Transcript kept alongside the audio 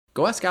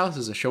Go Ask Alice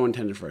is a show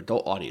intended for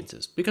adult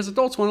audiences, because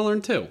adults want to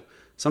learn too.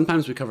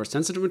 Sometimes we cover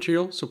sensitive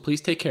material, so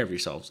please take care of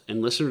yourselves, and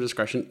listener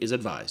discretion is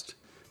advised.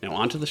 Now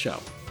on to the show.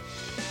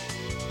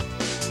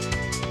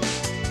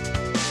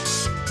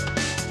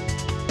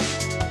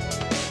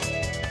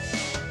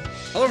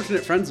 Hello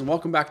internet friends, and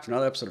welcome back to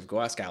another episode of Go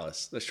Ask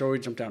Alice, the show where we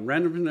jump down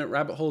random internet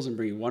rabbit holes and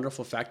bring you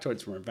wonderful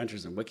factoids from our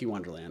adventures in Wiki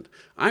Wonderland.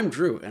 I'm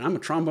Drew, and I'm a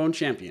trombone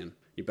champion.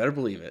 You better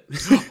believe it.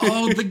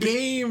 Oh, the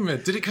game!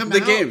 Did it come out? The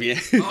game, yeah.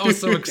 Oh,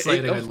 so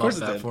exciting. I love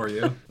that for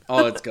you.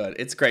 Oh, it's good.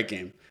 It's a great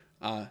game.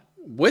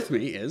 With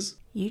me is...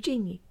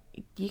 Eugene,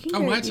 you can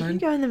my you turn. can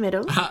go in the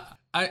middle.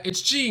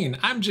 It's Gene.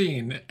 I'm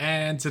Gene.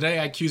 And today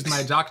I accused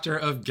my doctor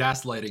of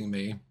gaslighting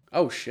me.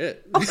 Oh,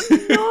 shit.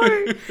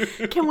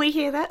 No. Can we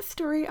hear that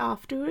story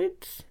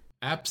afterwards?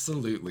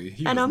 Absolutely.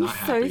 He And was I'm not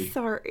so happy.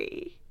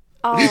 sorry.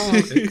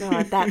 Oh,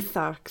 God, that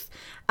sucks.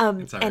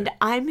 It's all and right.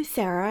 I'm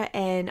Sarah,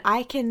 and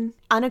I can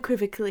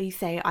unequivocally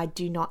say I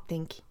do not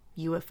think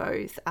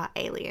UFOs are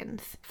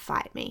aliens.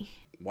 Fight me.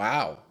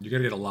 Wow. You're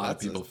going to get a lot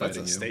That's of people a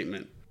fighting you.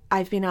 statement.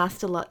 I've been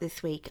asked a lot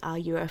this week, are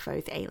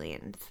UFOs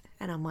aliens?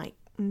 And I'm like,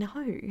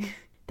 no.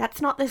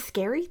 That's not the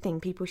scary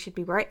thing people should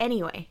be worried.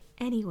 Anyway.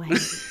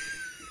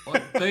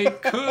 What they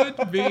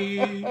could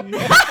be.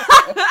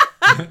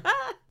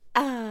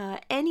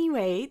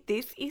 Anyway,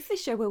 this is the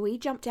show where we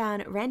jump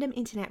down random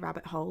internet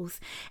rabbit holes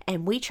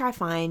and we try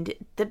find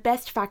the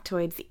best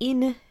factoids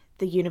in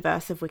the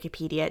universe of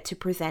Wikipedia to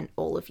present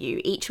all of you.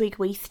 Each week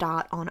we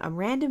start on a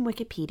random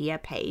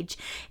Wikipedia page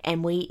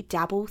and we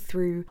dabble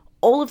through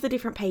all of the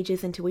different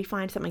pages until we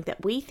find something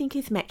that we think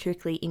is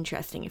metrically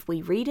interesting. If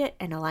we read it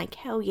and are like,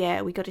 hell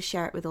yeah, we got to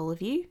share it with all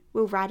of you,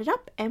 we'll write it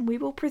up and we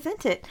will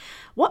present it.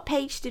 What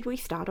page did we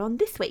start on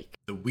this week?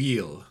 The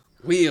wheel.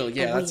 Wheel,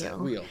 yeah, that's it.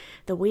 Wheel.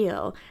 The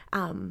wheel.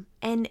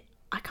 And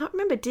I can't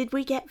remember, did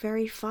we get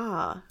very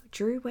far?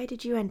 Drew, where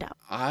did you end up?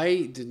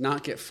 I did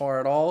not get far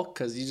at all,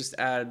 because you just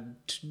add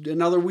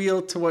another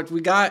wheel to what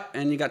we got,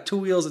 and you got two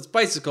wheels, it's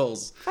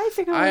bicycles.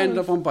 Bicycles. I ended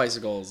up on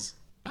bicycles.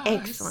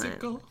 Excellent.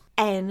 Bicycle.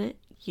 And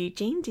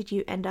Eugene, did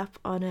you end up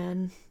on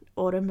an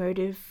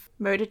automotive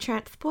motor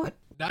transport?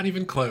 Not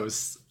even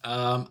close.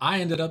 I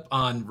ended up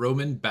on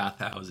Roman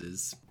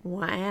bathhouses.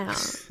 Wow.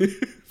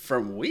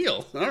 From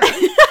wheel. All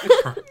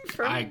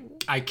right.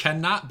 I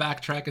cannot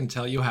backtrack and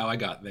tell you how I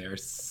got there.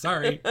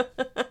 Sorry.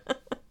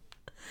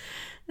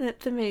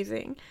 That's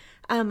amazing.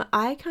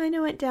 I kind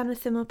of went down a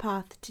similar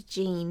path to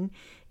Jean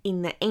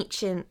in the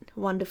ancient,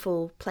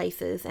 wonderful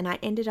places, and I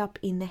ended up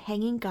in the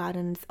Hanging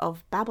Gardens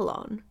of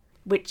Babylon,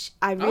 which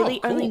I really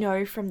cool. only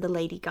know from the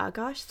Lady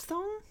Gaga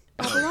song,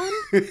 Babylon.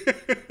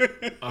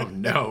 Oh,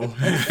 no.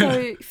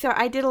 So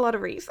I did a lot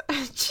of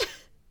research.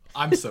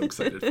 I'm so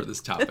excited for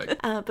this topic.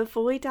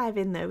 Before we dive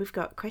in, though, we've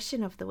got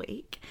question of the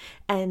week.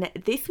 And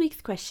this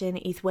week's question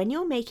is, when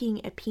you're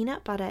making a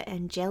peanut butter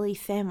and jelly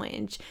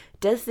sandwich,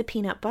 does the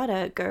peanut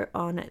butter go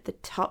on the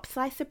top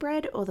slice of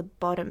bread or the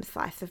bottom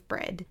slice of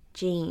bread?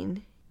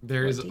 Jean,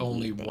 There is what do you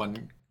only think?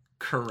 one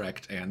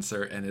correct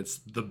answer, and it's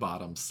the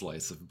bottom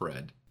slice of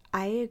bread.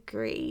 I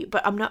agree,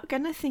 but I'm not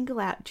going to single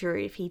out Drew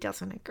if he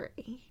doesn't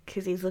agree,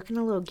 because he's looking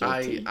a little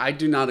guilty. I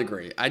do not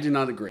agree.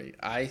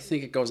 I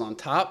think it goes on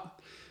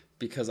top,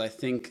 because I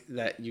think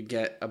that you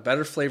get a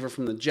better flavor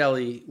from the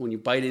jelly when you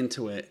bite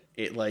into it.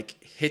 It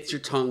like hits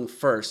your tongue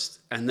first,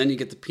 and then you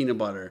get the peanut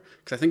butter.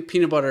 Because I think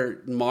peanut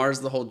butter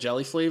mars the whole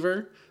jelly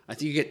flavor. I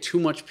think you get too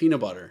much peanut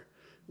butter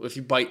if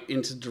you bite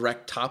into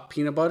direct top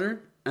peanut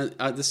butter. And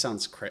this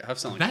sounds crazy. I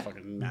sound like a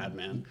fucking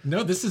madman.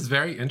 No, this is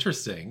very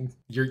interesting.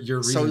 Your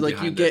reason So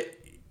like you behind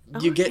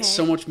it. get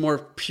so much more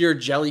pure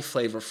jelly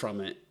flavor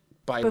from it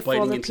by Before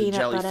biting the into peanut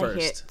jelly butter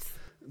first. hits.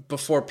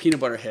 Before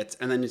peanut butter hits,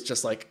 and then it's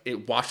just like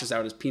it washes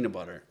out as peanut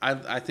butter.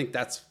 I think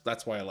that's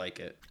why I like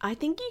it. I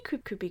think you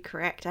could be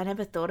correct. I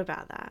never thought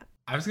about that.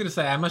 I was going to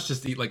say, I must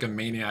just eat like a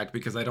maniac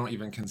because I don't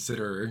even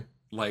consider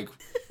like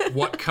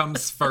what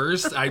comes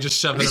first. I just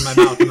shove it in my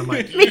mouth and I'm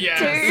like,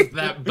 yes,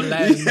 that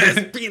blend.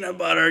 Yes, peanut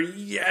butter,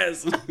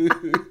 yes.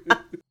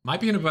 My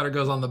peanut butter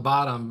goes on the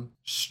bottom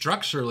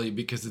structurally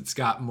because it's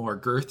got more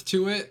girth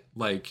to it,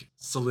 like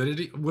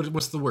solidity.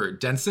 What's the word?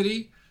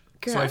 Density?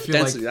 So I feel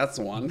Density, like that's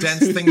the one.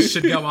 dense things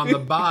should go on the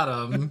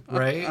bottom,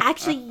 right?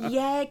 Actually,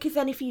 yeah, because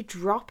then if you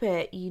drop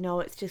it, you know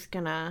it's just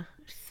gonna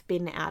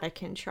spin out of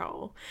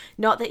control.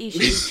 Not that you should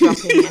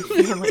be dropping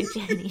a sandwich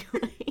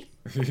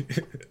anyway.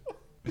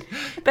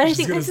 But I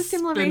think gonna that's a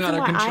similar spin reason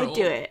out of why I control.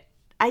 do it.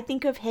 I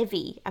think of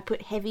heavy. I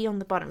put heavy on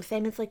the bottom.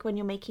 Same as like when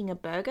you're making a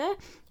burger,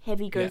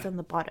 heavy goes Yeah. on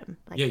the bottom,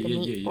 like Yeah, the yeah,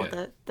 meat yeah, or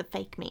yeah. the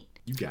fake meat.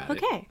 You got it.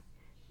 Okay.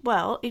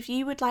 Well, if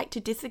you would like to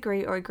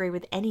disagree or agree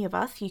with any of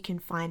us, you can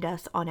find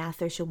us on our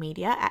social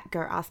media at Go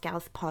Ask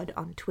Alice Pod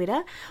on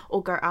Twitter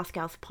or Go Ask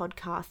Alice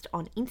Podcast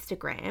on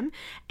Instagram,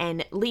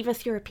 and leave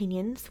us your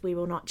opinions. We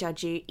will not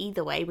judge you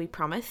either way, we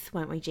promise,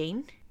 won't we,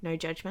 Jean? No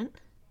judgment.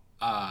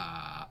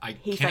 I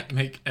He's can't like,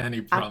 make any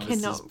I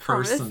promises cannot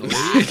promise. personally.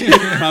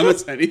 Can't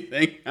promise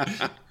anything.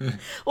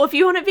 Well, if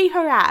you want to be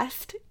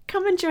harassed,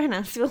 come and join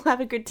us. We'll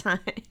have a good time.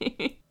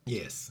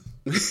 Yes.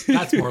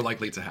 That's more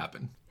likely to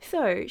happen.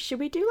 So, should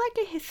we do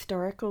like a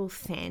historical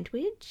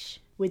sandwich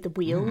with the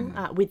wheel,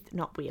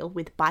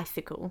 with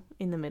bicycle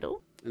in the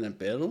middle. In the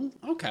middle?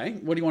 Okay.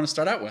 What do you want to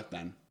start out with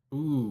then?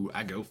 Ooh,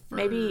 I go first.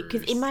 Maybe,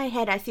 because in my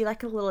head I see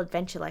like a little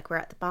adventure, like we're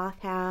at the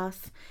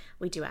bathhouse,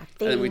 we do our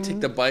thing. And then we take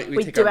the bike.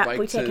 We take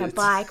our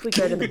bike. We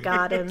go to the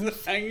gardens.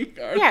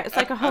 Yeah, it's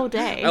like a whole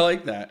day. I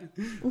like that.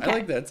 Okay. I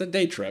like that. It's a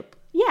day trip.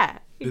 Yeah,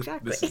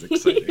 exactly. This is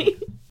exciting.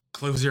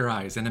 Close your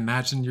eyes and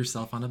imagine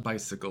yourself on a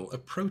bicycle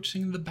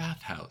approaching the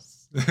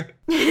bathhouse.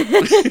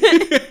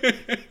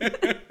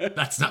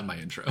 That's not my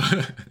intro.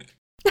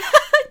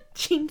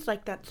 Jean's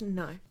like, that's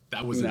no.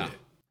 That wasn't it.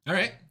 All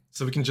right,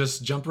 so we can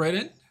just jump right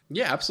in?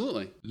 Yeah,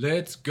 absolutely.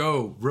 Let's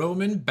go.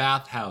 Roman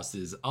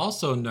bathhouses,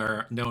 also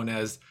known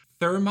as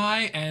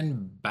Thermae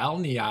and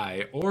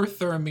Balneae, or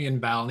Thermae and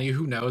Balneae,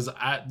 who knows?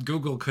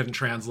 Google couldn't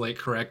translate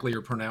correctly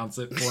or pronounce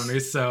it for me,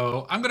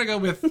 so I'm going to go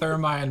with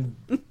Thermae and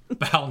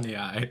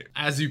Balneae.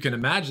 As you can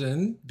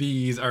imagine,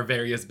 these are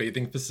various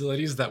bathing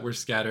facilities that were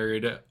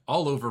scattered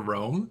all over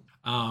Rome.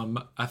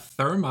 A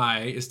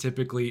thermae is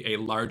typically a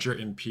larger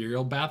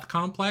imperial bath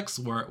complex,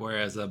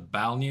 whereas a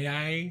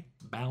balneae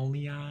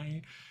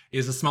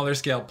is a smaller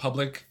scale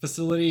public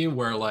facility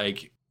where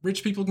like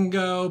rich people can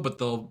go, but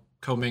they'll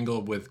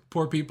commingle with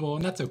poor people,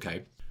 and that's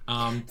okay.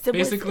 So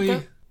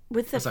basically,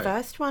 was the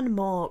first one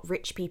more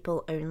rich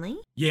people only?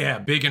 Yeah,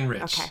 big and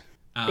rich. Okay.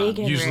 Big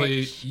and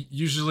rich.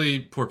 Usually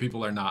poor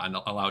people are not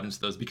allowed into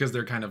those because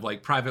they're kind of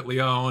like privately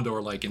owned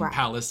or like in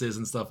palaces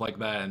and stuff like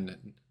that,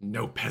 and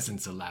no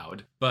peasants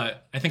allowed.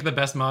 But I think the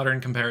best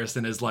modern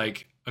comparison is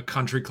like a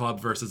country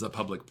club versus a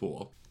public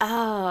pool.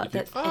 Oh,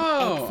 that's an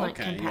excellent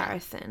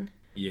comparison.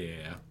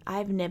 Yeah.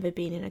 I've never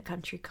been in a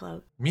country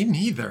club. Me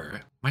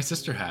neither. My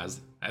sister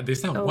has. They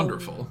sound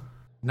wonderful.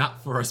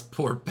 Not for us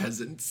poor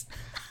peasants.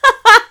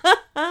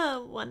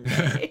 One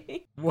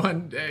day.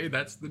 One day,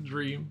 that's the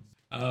dream.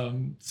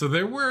 So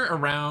there were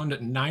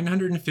around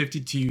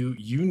 952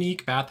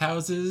 unique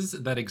bathhouses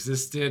that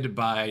existed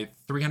by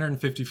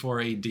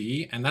 354 AD,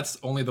 and that's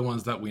only the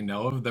ones that we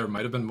know of. There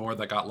might have been more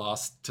that got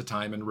lost to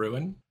time and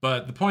ruin.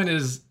 But the point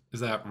is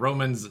that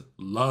Romans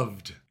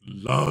loved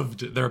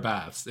their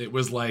baths. It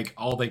was like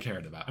all they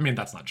cared about. I mean,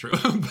 that's not true,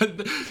 but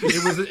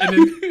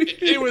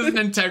it was an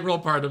integral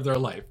part of their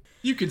life.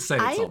 You could say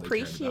it's all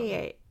they cared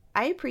about.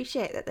 I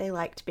appreciate that they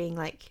liked being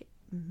like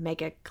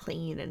mega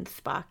clean and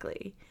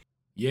sparkly.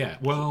 Yeah,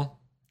 well,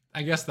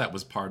 I guess that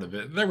was part of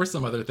it. There were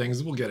some other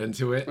things. We'll get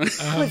into it.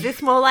 Was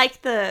this more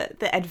like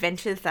the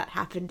adventures that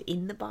happened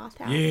in the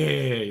bathhouse?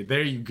 Yeah,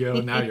 there you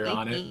go. Now you're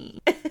on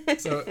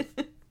it. So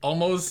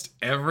almost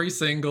every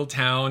single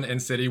town and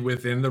city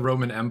within the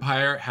Roman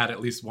Empire had at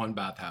least one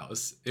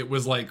bathhouse. It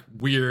was like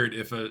weird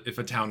if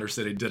a town or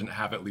city didn't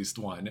have at least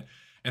one.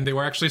 And they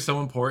were actually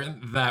so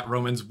important that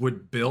Romans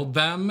would build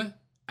them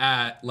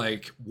at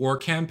like war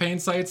campaign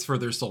sites for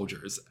their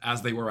soldiers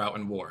as they were out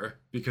in war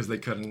because they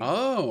couldn't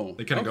go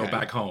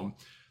back home.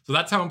 So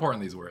that's how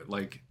important these were,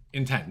 like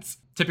intense.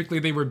 Typically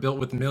they were built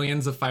with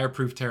millions of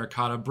fireproof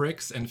terracotta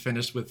bricks and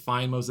finished with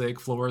fine mosaic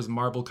floors,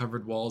 marble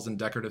covered walls, and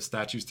decorative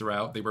statues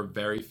throughout. They were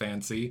very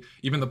fancy.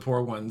 Even the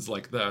poor ones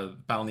like the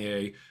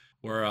Balneae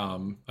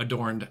were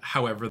adorned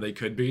however they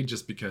could be,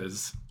 just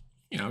because,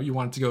 you know, you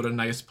wanted to go to a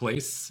nice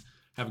place,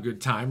 have a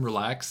good time,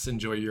 relax,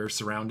 enjoy your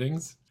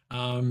surroundings.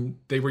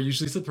 They were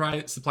usually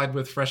supplied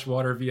with fresh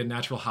water via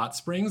natural hot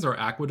springs or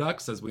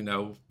aqueducts. As we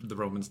know, the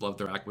Romans loved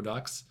their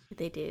aqueducts.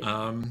 They did.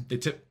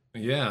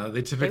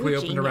 They typically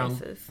opened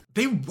around.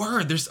 They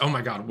were. Oh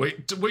my God!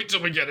 Wait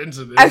till we get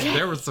into this. Okay.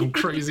 There was some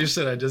crazy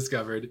shit I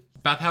discovered.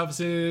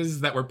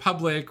 Bathhouses that were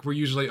public were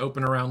usually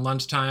open around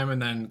lunchtime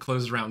and then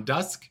closed around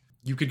dusk.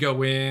 You could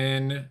go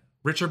in,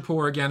 rich or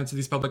poor, again, into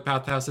these public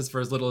bathhouses for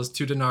as little as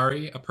 2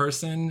 denarii a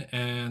person,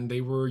 and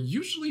they were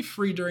usually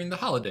free during the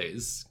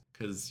holidays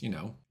because, you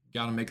know,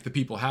 gotta make the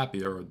people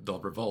happy or they'll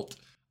revolt.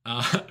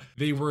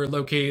 They were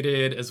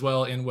located as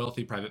well in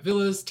wealthy private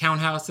villas,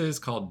 townhouses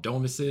called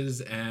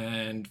domuses,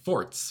 and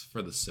forts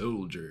for the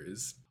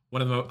soldiers.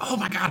 One of the oh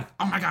my god,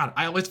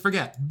 I always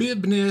forget.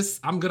 Bibness.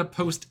 I'm gonna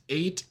post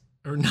 8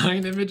 or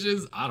 9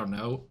 images. I don't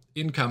know.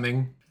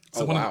 Incoming.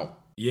 So wow.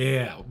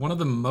 One of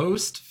the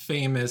most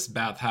famous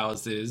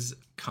bathhouses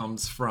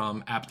comes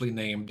from aptly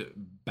named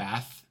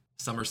Bath,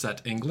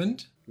 Somerset,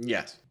 England.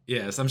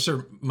 Yes, I'm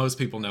sure most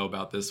people know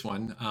about this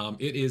one.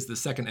 It is the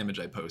second image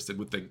I posted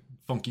with the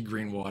funky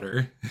green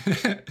water.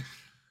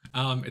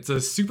 It's a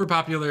super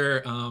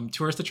popular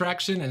tourist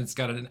attraction, and it's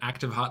got an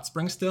active hot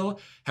spring still.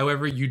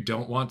 However, you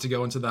don't want to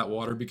go into that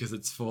water because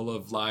it's full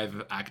of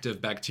live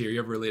active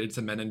bacteria related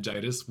to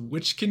meningitis,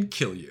 which can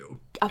kill you.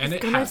 I was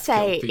going to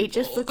say, it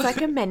just looks like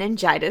a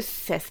meningitis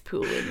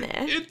cesspool in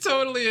there. It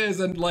totally is.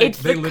 And like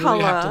they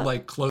literally have to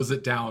like close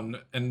it down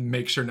and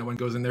make sure no one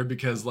goes in there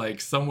because like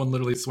someone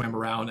literally swam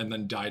around and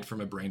then died from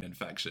a brain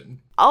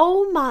infection.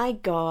 Oh my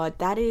God,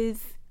 that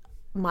is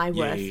my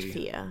worst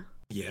fear.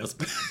 Yes.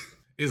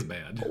 Is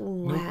bad.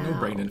 Wow. No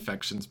brain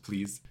infections,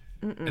 please.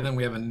 And then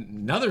we have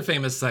another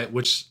famous site,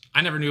 which I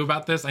never knew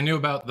about this. I knew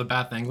about the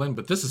Bath, England,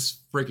 but this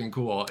is freaking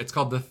cool. It's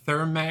called the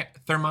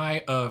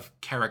Thermae of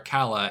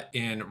Caracalla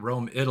in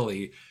Rome,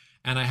 Italy.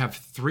 And I have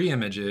 3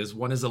 images.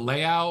 One is a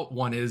layout,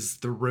 one is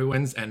the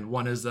ruins, and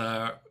one is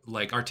a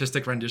like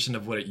artistic rendition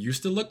of what it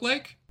used to look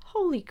like.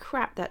 Holy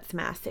crap, that's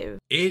massive.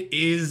 It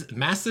is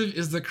massive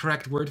is the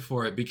correct word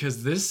for it,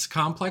 because this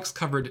complex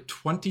covered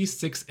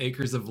 26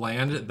 acres of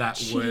land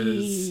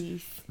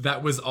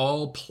that was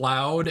all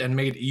plowed and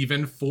made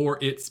even for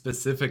it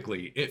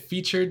specifically. It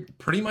featured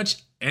pretty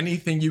much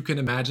anything you can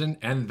imagine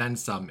and then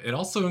some. It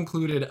also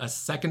included a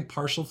second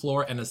partial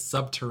floor and a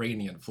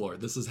subterranean floor.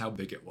 This is how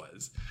big it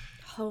was.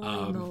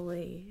 Holy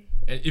moly.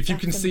 If you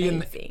can see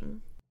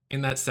amazing.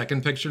 in that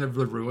second picture of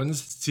the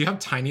ruins, see how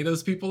tiny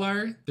those people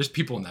are? There's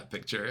people in that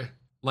picture.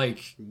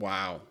 Like,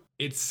 wow.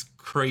 It's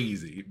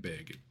crazy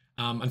big.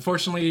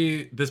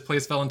 Unfortunately, this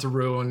place fell into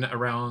ruin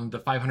around the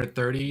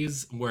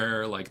 530s,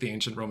 where like the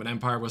ancient Roman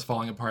Empire was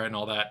falling apart and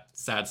all that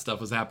sad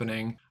stuff was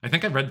happening. I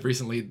think I read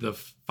recently the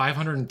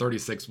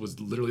 536 was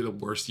literally the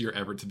worst year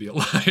ever to be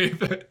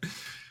alive.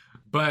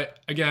 But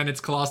again, its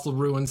colossal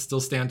ruins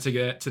still stand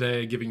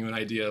today, giving you an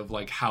idea of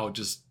like how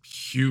just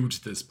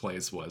huge this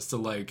place was. So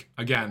like,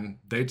 again,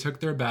 they took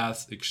their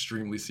baths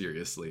extremely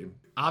seriously.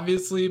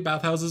 Obviously,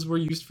 bathhouses were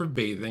used for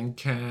bathing.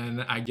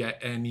 Can I get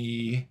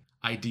any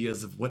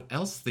ideas of what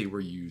else they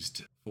were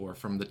used for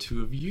from the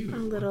two of you? A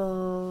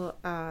little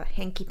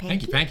hanky-panky.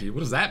 Hanky-panky, what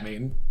does that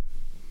mean?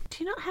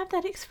 Do you not have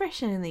that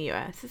expression in the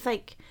US? It's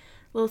like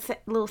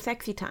little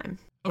sexy time.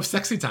 Oh,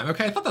 sexy time.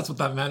 Okay, I thought that's what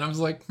that meant. I was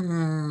like,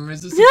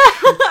 is this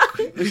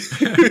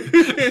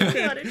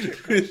Not a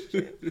trick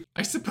question.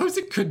 I suppose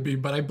it could be,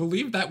 but I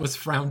believe that was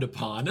frowned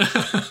upon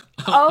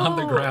on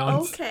the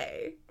grounds.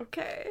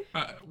 Okay.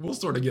 We'll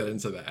sort of get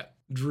into that.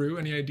 Drew,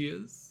 any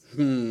ideas?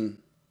 I'm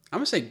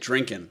gonna say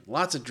drinking.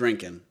 Lots of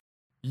drinking.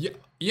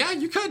 Yeah,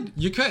 you could.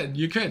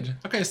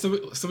 Okay,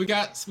 so we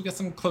got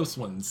some close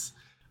ones.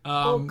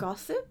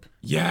 Gossip?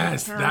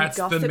 Yes, that's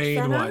the main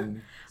center?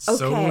 one. Okay.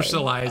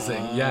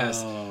 Socializing,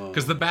 yes.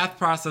 Because the bath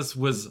process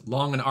was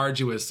long and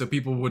arduous, so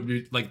people would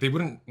be like, they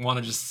wouldn't want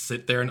to just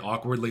sit there and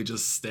awkwardly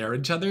just stare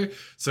at each other.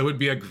 So it would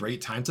be a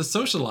great time to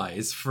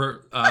socialize.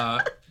 For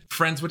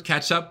friends would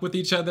catch up with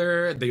each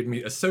other. They'd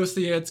meet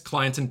associates.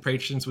 Clients and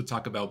patrons would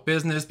talk about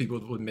business. People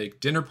would make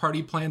dinner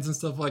party plans and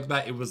stuff like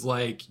that. It was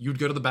like you'd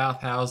go to the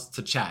bathhouse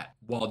to chat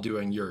while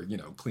doing your,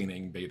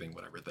 cleaning, bathing,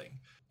 whatever thing.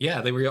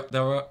 Yeah, they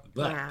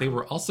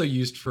were also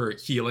used for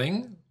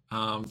healing.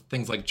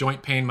 Things like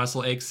joint pain,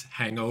 muscle aches,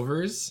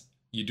 hangovers.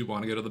 You do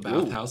want to go to the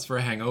bathhouse for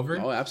a hangover.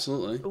 Oh,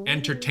 absolutely. Ooh.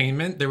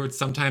 Entertainment. There would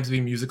sometimes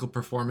be musical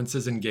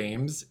performances and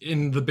games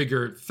in the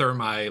bigger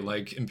thermi,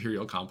 like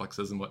imperial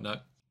complexes and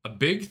whatnot. A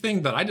big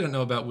thing that I didn't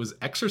know about was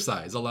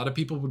exercise. A lot of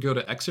people would go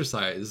to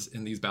exercise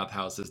in these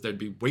bathhouses. There'd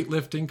be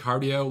weightlifting,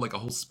 cardio, like a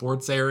whole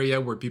sports area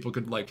where people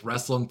could like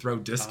wrestle and throw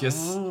discus.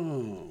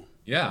 Oh.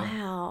 Yeah.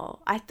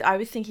 Wow. I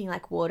was thinking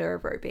like water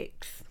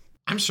aerobics.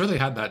 I'm sure they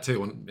had that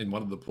too in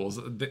one of the pools.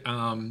 They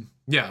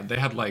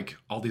had like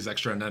all these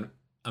extra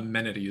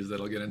amenities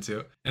that I'll get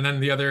into. And then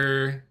the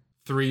other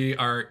 3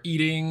 are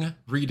eating,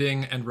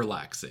 reading, and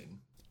relaxing.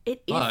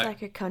 It is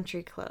like a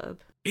country club.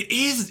 It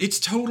is. It's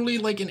totally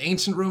like an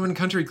ancient Roman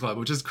country club,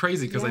 which is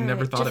crazy because I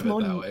never thought of it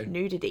that way.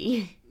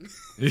 Nudity.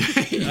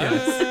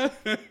 Yes.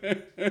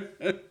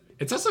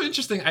 It's also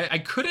interesting. I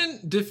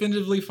couldn't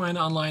definitively find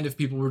online if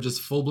people were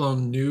just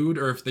full-blown nude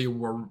or if they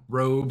wore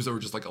robes or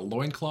just like a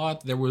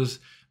loincloth. There was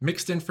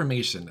mixed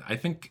information. I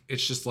think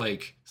it's just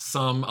like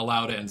some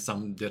allowed it and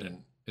some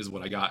didn't is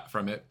what I got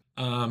from it.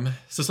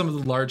 So some of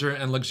the larger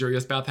and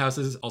luxurious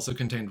bathhouses also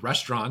contained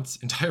restaurants,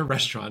 entire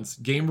restaurants,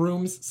 game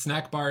rooms,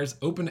 snack bars,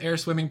 open-air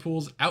swimming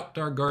pools,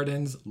 outdoor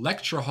gardens,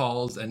 lecture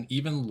halls, and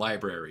even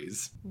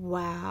libraries.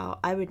 Wow.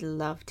 I would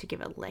love to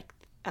give a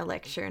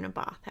lecture in a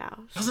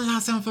bathhouse. Doesn't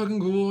that sound fucking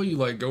cool? You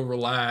like go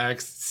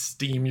relax,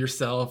 steam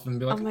yourself, and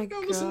be like, oh my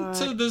God. Listen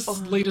to this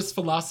latest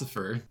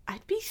philosopher.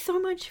 It'd be so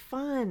much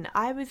fun.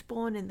 I was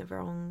born in the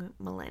wrong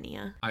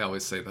millennia. I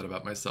always say that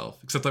about myself,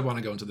 except I want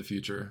to go into the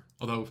future.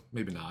 Although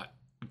maybe not,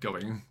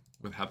 going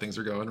with how things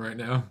are going right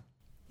now.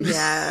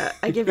 Yeah,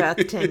 I give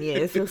Earth 10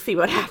 years. We'll see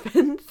what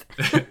happens.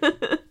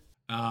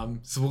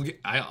 So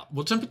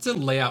we'll jump into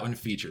layout and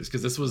features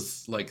because this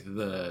was like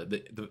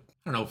the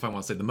I don't know if I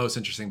want to say the most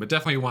interesting, but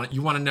definitely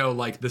you want to know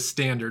like the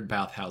standard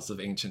bathhouse of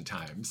ancient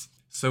times.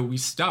 So we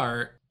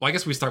start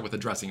with the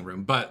dressing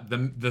room, but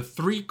the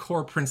 3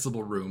 core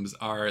principal rooms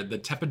are the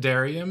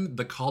tepidarium,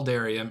 the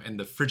caldarium, and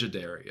the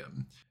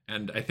frigidarium.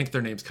 And I think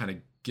their names kind of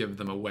give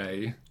them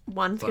away.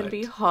 One's going to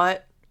be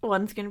hot,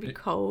 one's going to be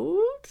cold.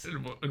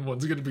 And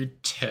one's going to be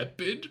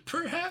tepid,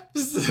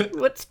 perhaps?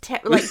 What's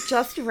like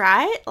just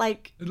right?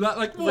 Like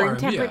warm, room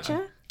temperature?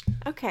 Yeah.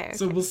 Okay.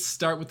 So we'll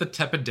start with the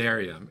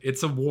tepidarium.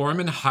 It's a warm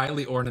and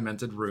highly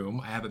ornamented room.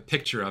 I have a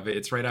picture of it.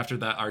 It's right after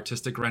that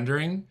artistic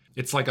rendering.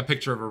 It's like a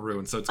picture of a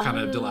ruin, so it's kind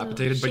of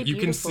dilapidated, but you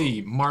can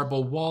see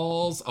marble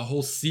walls, a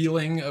whole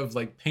ceiling of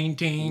like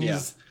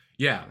paintings.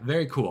 Yeah,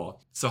 very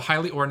cool. So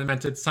highly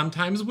ornamented,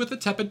 sometimes with a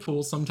tepid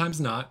pool, sometimes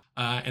not.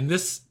 And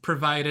this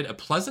provided a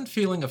pleasant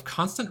feeling of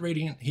constant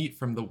radiant heat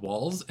from the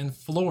walls and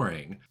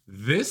flooring.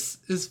 This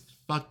is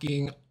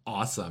fucking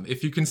awesome.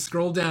 If you can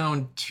scroll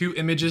down 2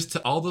 images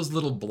to all those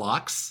little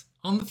blocks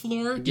on the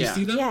floor, do you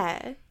see them?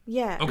 Yeah.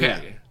 Yeah.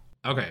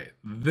 Okay.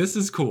 This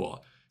is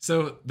cool.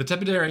 So the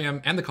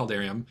tepidarium and the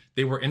caldarium,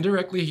 they were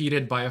indirectly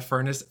heated by a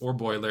furnace or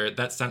boiler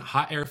that sent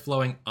hot air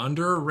flowing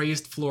under a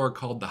raised floor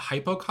called the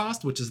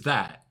hypocaust, which is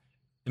that.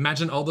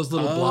 Imagine all those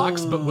little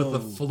blocks, but with a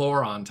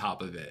floor on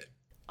top of it.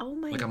 Oh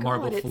my god. Like a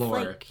marble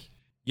floor. Like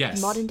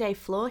yes. modern day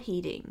floor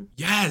heating.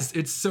 Yes,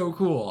 it's so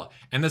cool.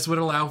 And this would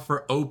allow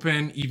for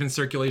open, even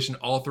circulation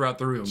all throughout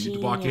the room.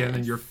 You'd walk in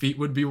and your feet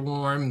would be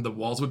warm, the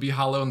walls would be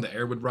hollow, and the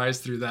air would rise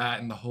through that,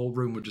 and the whole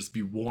room would just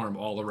be warm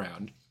all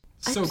around.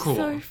 So cool.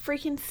 So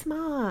freaking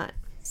smart.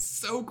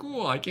 So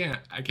cool. I can't.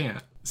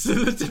 So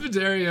the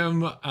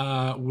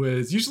tepidarium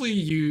was usually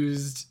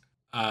used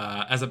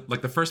as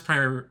the first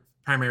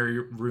primary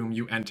room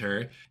you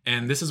enter,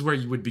 and this is where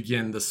you would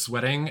begin the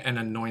sweating and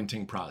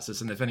anointing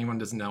process. And if anyone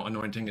doesn't know,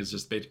 anointing is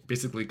just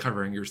basically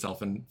covering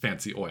yourself in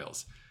fancy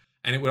oils.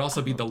 And it would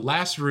also be the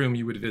last room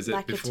you would visit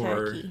like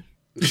before.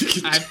 A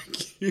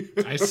turkey.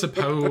 I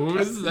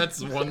suppose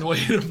that's one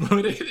way to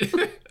put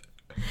it.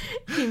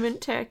 Human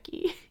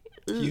turkey.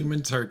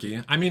 Human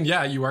turkey. I mean,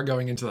 yeah, you are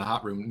going into the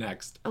hot room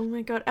next. Oh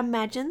my god,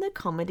 imagine the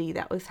comedy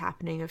that was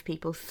happening of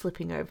people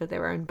slipping over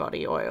their own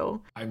body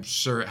oil. I'm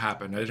sure it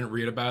happened. I didn't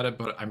read about it,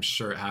 but I'm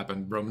sure it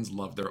happened. Romans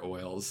loved their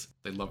oils.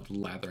 They loved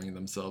lathering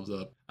themselves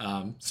up.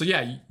 So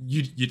yeah,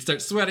 you'd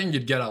start sweating,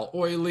 you'd get all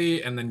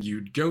oily, and then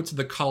you'd go to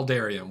the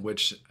caldarium,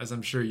 which, as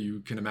I'm sure you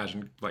can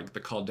imagine, like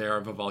the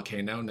caldera of a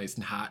volcano, nice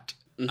and hot.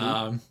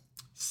 Mm-hmm.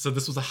 So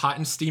this was a hot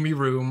and steamy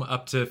room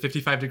up to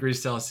 55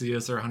 degrees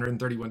Celsius or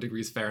 131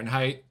 degrees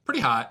Fahrenheit. Pretty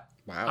hot.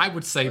 Wow. I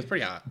would say that's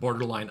pretty hot.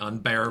 Borderline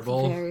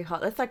unbearable. Very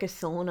hot. That's like a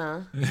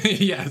sauna.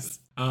 Yes.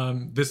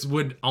 This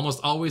would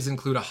almost always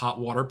include a hot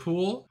water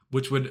pool,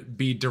 which would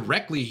be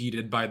directly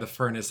heated by the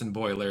furnace and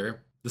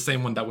boiler, the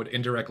same one that would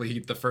indirectly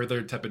heat the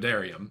further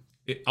tepidarium.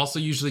 It also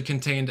usually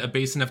contained a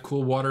basin of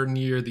cool water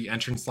near the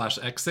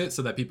entrance/exit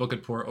so that people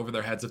could pour over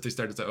their heads if they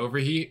started to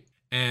overheat.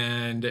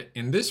 And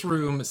in this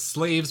room,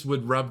 slaves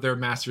would rub their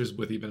masters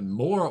with even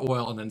more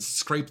oil and then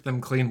scrape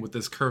them clean with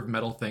this curved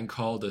metal thing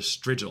called a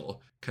strigil,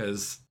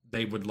 because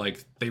they would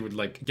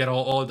get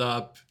all oiled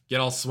up, get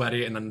all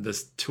sweaty, and then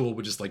this tool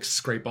would just like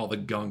scrape all the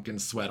gunk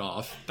and sweat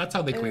off. That's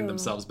how they cleaned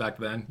themselves back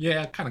then.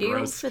 Yeah, kind of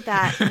gross. For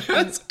that.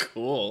 That's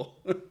cool.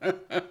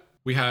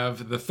 We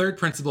have the third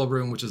principal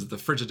room, which is the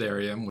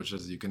frigidarium, which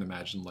is, you can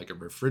imagine, like a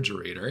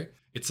refrigerator.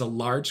 It's a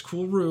large,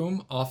 cool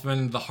room,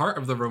 often the heart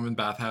of the Roman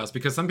bathhouse,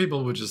 because some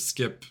people would just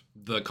skip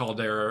the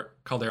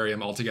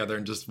caldarium altogether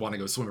and just want to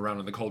go swim around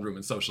in the cold room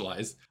and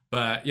socialize.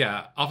 But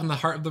yeah, often the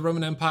heart of the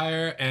Roman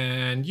Empire,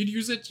 and you'd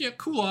use it to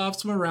cool off,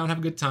 swim around, have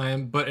a good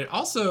time. But it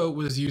also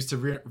was used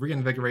to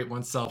reinvigorate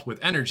oneself with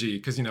energy,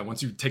 because,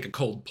 once you take a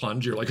cold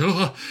plunge, you're like,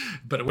 oh,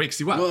 but it wakes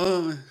you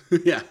up.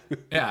 Yeah.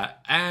 Yeah,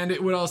 and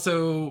it would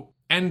also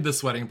end the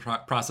sweating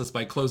process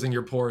by closing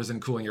your pores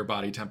and cooling your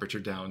body temperature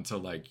down to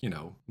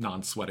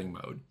non-sweating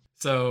mode.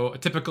 So a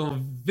typical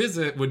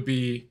visit would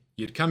be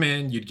you'd come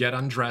in, you'd get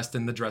undressed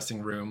in the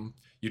dressing room,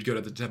 you'd go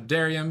to the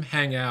tepidarium,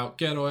 hang out,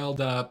 get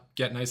oiled up,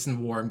 get nice and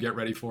warm, get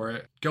ready for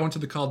it, go into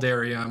the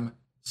caldarium,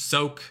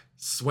 soak,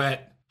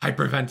 sweat,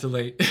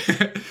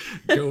 hyperventilate,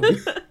 go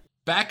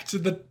back to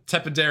the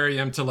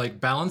tepidarium to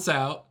balance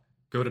out,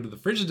 go to the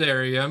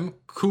frigidarium,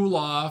 cool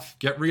off,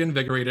 get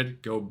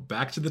reinvigorated, go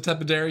back to the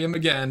tepidarium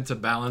again to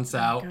balance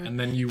out, and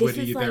then you would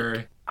either...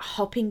 Like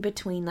hopping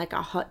between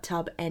a hot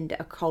tub and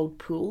a cold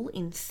pool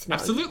in snow.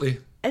 Absolutely.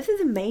 This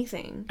is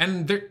amazing.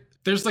 And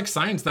there's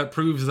science that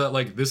proves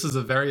that this is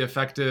a very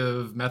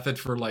effective method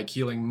for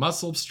healing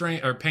muscle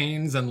strain or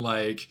pains and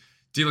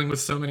dealing with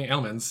so many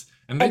ailments.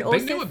 And they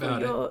knew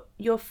about it.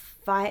 Your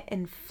fight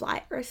and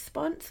flight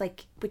response,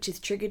 which is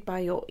triggered by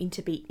your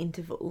interbeat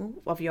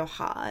interval of your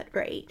heart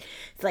rate.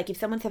 So if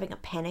someone's having a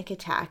panic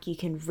attack, you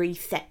can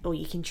reset, or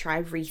you can try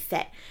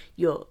reset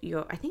your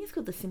I think it's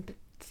called the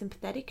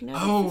sympathetic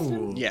nervous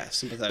system. Yeah,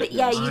 sympathetic. But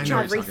yeah, you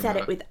try reset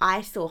it with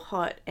ice or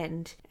hot,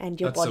 and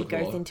your body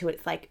goes into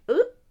its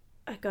oop,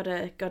 I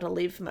gotta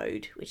live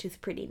mode, which is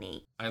pretty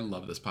neat. I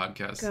love this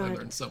podcast. I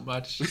learned so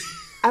much.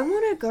 I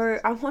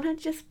want to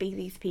just be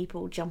these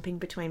people jumping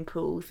between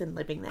pools and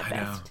living their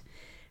best,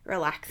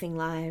 relaxing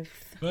lives.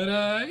 But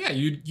yeah,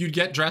 you'd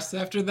get dressed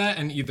after that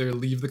and either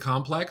leave the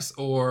complex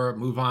or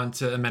move on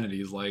to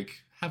amenities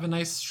have a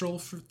nice stroll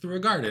through a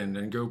garden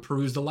and go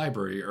peruse the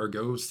library, or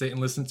go sit and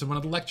listen to one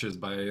of the lectures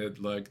by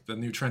the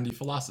new trendy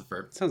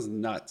philosopher. Sounds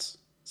nuts.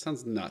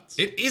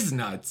 It is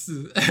nuts.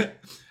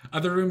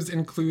 Other rooms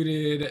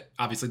included,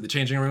 obviously, the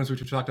changing rooms,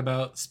 which we talked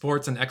about,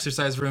 sports and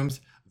exercise rooms,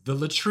 the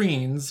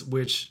latrines,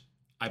 which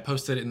I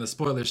posted in the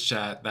spoilers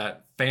chat,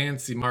 that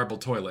fancy marble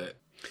toilet.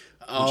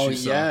 Oh,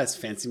 yes,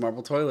 fancy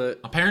marble toilet.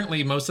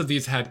 Apparently, most of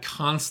these had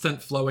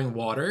constant flowing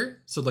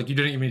water, so you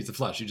didn't even need to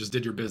flush. You just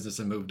did your business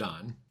and moved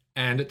on.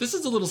 And this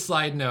is a little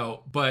side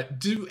note, but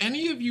do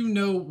any of you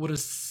know what a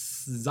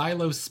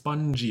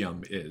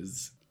xylospongium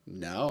is?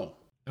 No.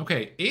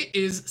 Okay, it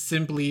is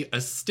simply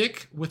a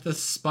stick with a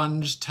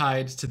sponge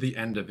tied to the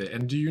end of it.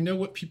 And do you know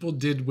what people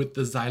did with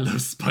the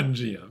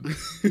xylospongium?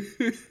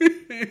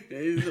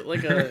 Is it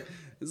like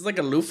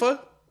a loofah?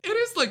 It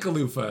is like a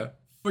loofah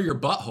for your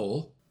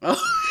butthole.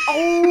 Oh.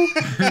 Oh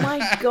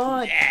my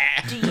god.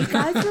 Do you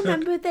guys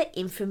remember the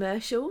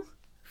infomercial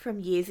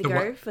from years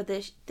ago for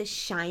the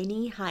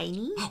Shiny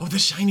Heiny? Oh, the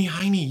Shiny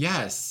Heiny,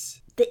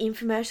 yes. The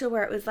infomercial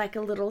where it was like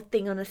a little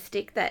thing on a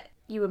stick that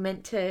you were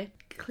meant to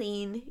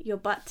clean your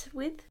butt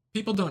with?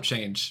 People don't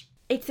change.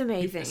 It's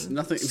amazing.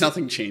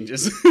 Nothing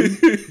changes.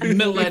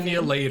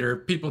 Millennia later,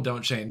 people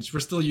don't change. We're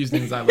still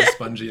using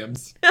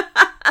Xylospongiums.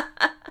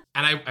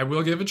 And I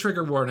will give a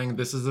trigger warning.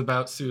 This is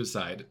about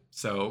suicide.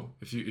 So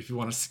if you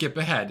want to skip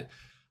ahead,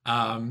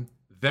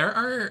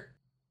 there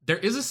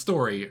is a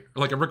story,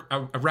 like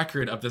a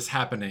record of this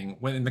happening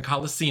when in the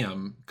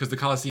Colosseum, because the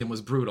Colosseum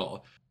was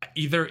brutal.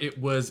 Either it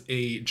was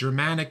a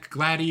Germanic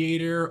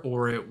gladiator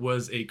or it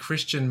was a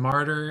Christian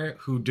martyr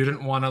who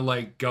didn't want to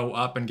like go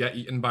up and get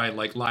eaten by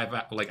like alive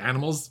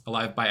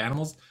by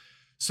animals.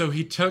 So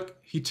he took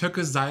a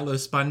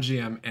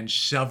Xylospongium and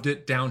shoved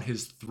it down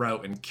his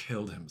throat and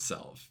killed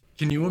himself.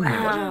 Can you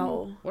imagine?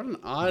 Wow. What an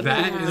odd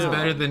That way is to do it.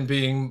 better than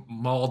being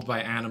mauled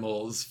by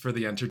animals for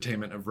the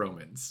entertainment of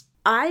Romans.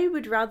 I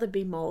would rather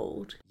be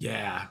mauled.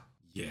 Yeah.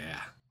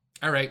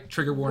 All right,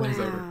 trigger warning's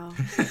Wow.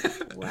 over.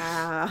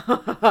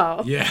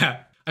 Wow. Yeah.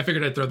 I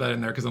figured I'd throw that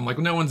in there because I'm like,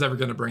 no one's ever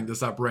going to bring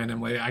this up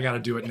randomly. I got to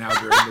do it now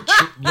during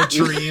the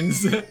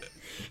latrines.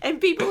 And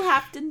people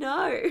have to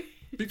know.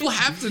 People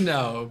have to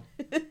know.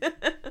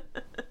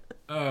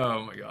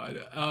 Oh my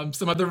god.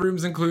 Some other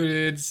rooms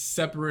included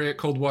separate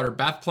cold water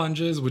bath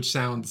plunges, which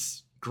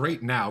sounds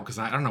great now because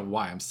I don't know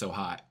why I'm so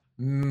hot.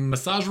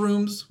 Massage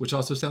rooms, which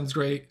also sounds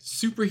great.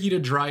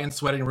 Superheated dry and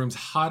sweating rooms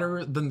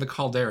hotter than the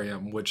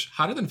caldarium, which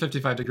hotter than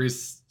 55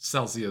 degrees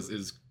Celsius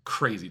is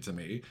crazy to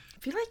me. I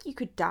feel like you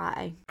could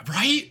die.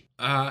 Right?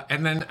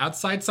 And then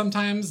outside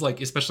sometimes,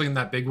 like especially in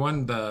that big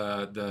one,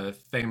 the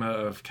Thema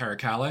of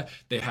Caracalla,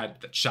 they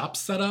had the shops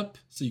set up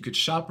so you could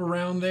shop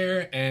around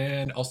there,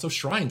 and also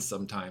shrines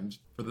sometimes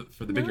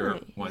for the bigger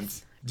Nice.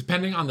 ones.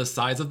 Depending on the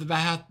size of the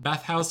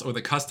bathhouse or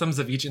the customs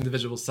of each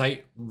individual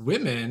site,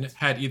 women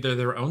had either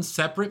their own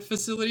separate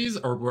facilities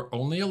or were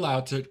only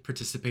allowed to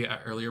participate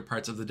at earlier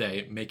parts of the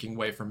day, making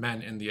way for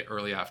men in the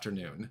early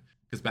afternoon.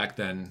 Because back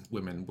then,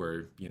 women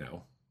were,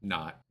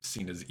 not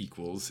seen as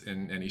equals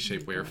in any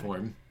shape, way, or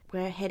form.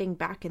 We're heading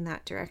back in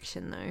that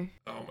direction, though.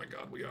 Oh my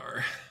god, we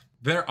are.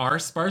 There are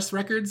sparse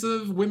records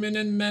of women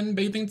and men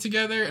bathing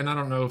together, and I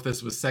don't know if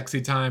this was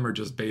sexy time or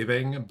just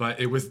bathing, but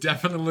it was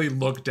definitely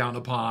looked down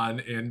upon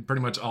in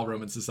pretty much all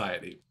Roman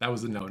society. That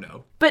was a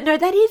no-no. But no,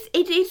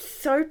 it is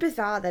so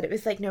bizarre that it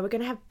was like, no, we're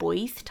going to have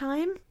boys'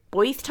 time.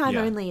 Boys' time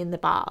Yeah. only in the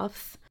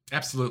baths.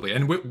 Absolutely.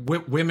 And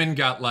women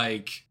got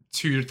like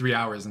 2 to 3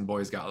 hours and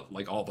boys got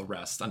like all the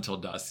rest until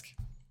dusk.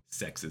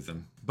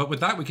 Sexism. But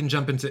with that, we can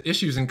jump into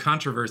issues and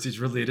controversies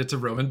related to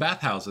Roman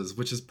bathhouses,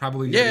 which is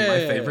probably my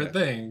favorite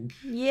thing.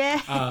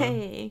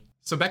 Yay!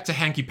 So back to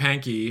Hanky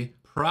Panky.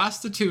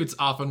 Prostitutes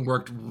often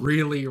worked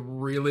really,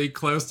 really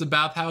close to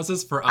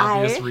bathhouses for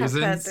obvious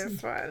reasons. I have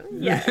heard this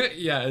one. Yeah.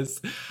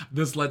 Yes.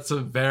 This led to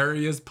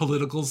various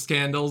political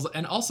scandals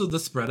and also the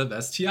spread of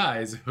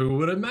STIs. Who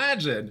would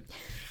imagine?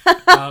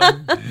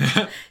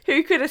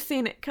 Who could have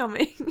seen it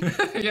coming?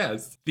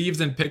 Yes. Thieves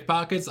and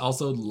pickpockets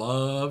also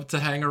love to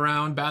hang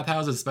around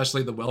bathhouses,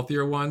 especially the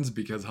wealthier ones,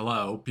 because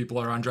hello, people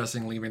are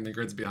undressing, leaving their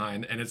goods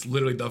behind, and it's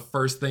literally the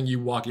first thing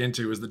you walk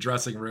into is the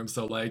dressing room.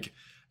 So like,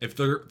 if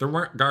there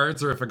weren't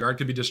guards or if a guard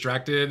could be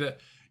distracted,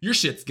 your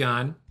shit's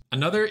gone.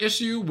 Another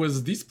issue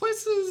was these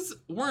places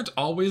weren't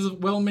always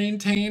well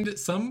maintained.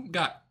 Some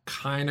got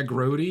kind of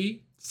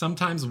grody.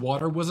 Sometimes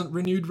water wasn't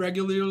renewed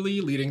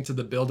regularly, leading to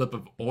the buildup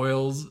of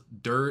oils,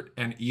 dirt,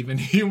 and even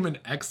human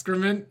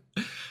excrement.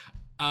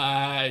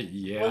 I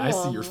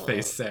see your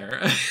face,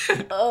 Sarah.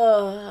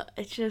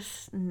 It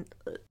just...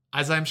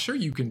 As I'm sure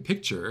you can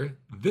picture,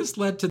 this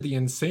led to the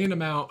insane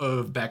amount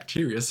of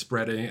bacteria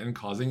spreading and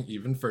causing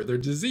even further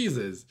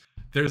diseases.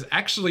 There's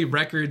actually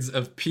records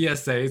of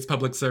PSA's,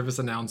 public service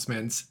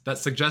announcements, that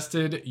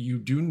suggested you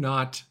do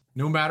not,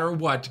 no matter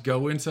what,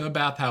 go into a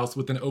bathhouse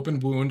with an open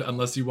wound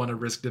unless you want to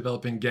risk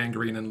developing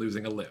gangrene and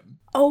losing a limb.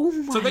 Oh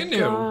my So they knew.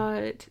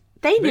 god.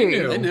 They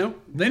knew. They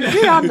knew.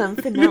 Good on them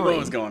for They knew knowing. what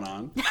was going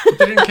on. But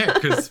they didn't care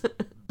because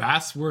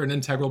baths were an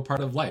integral part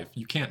of life.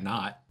 You can't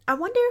not. I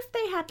wonder if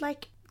they had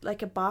like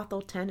a bath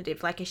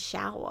alternative, like a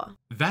shower.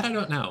 That I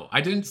don't know.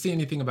 I didn't see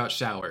anything about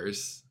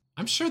showers.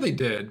 I'm sure they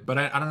did, but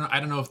I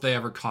don't know if they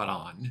ever caught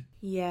on.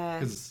 Yeah.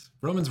 Because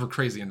Romans were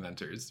crazy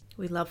inventors.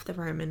 We love the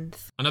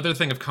Romans. Another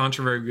thing of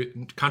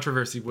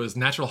controversy was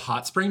natural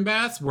hot spring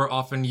baths were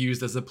often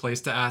used as a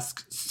place to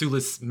ask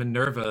Sulis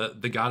Minerva,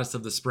 the goddess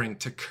of the spring,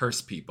 to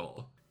curse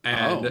people.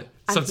 And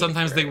so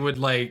sometimes they would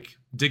like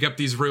dig up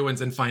these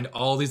ruins and find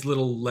all these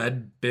little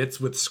lead bits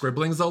with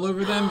scribblings all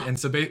over them. And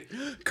so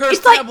Curse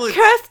It's like tablets.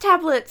 curse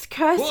tablets,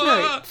 curse Whoa!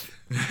 notes.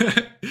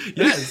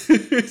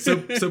 Yes.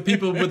 So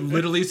people would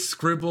literally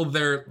scribble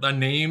the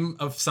name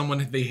of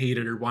someone they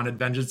hated or wanted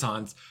vengeance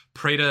on,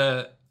 pray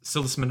to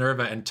Sulis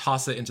Minerva, and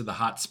toss it into the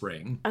hot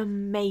spring.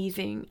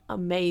 Amazing.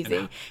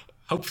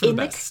 Hope for the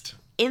best.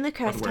 In the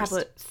Curse worst.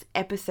 Tablets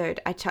episode,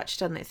 I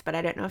touched on this, but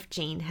I don't know if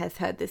Jean has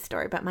heard this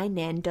story, but my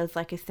nan does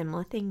like a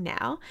similar thing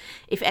now.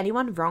 If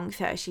anyone wrongs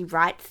her, she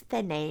writes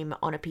their name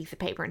on a piece of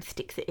paper and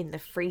sticks it in the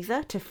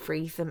freezer to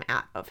freeze them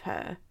out of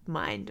her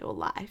mind or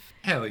life.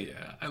 Hell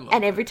yeah. I love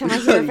And that. every time I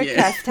hear of a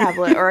Yeah. curse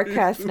tablet or a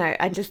curse note,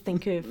 I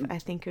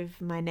think of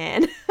my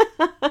nan.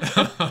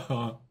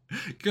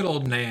 Good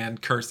old Nan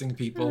cursing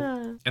people.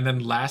 And then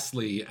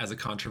lastly, as a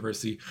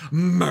controversy,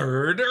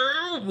 murder?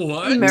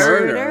 What?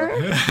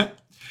 Murder?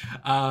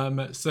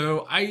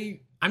 So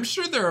I'm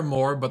sure there are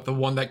more, but the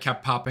one that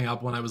kept popping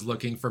up when I was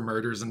looking for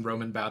murders in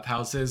Roman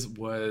bathhouses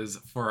was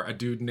for a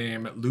dude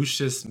named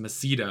Lucius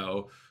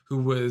Macedo, who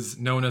was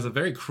known as a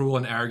very cruel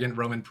and arrogant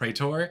Roman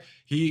praetor.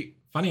 He,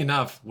 funny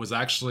enough, was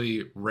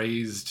actually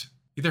raised,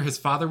 either his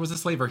father was a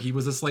slave or he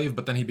was a slave,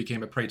 but then he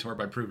became a praetor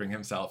by proving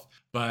himself.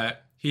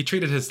 But he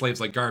treated his slaves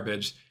like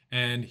garbage,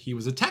 and he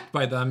was attacked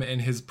by them in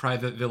his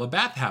private villa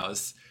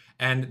bathhouse.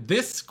 And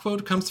this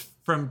quote comes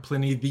from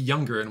Pliny the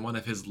Younger in one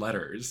of his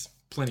letters.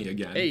 Pliny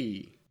again.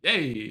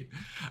 Hey.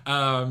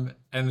 And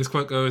this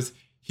quote goes,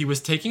 "He was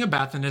taking a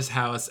bath in his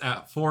house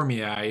at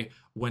Formiae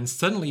when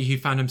suddenly he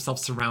found himself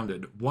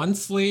surrounded. One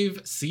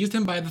slave seized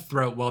him by the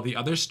throat while the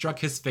other struck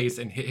his face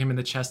and hit him in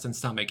the chest and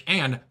stomach,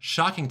 and,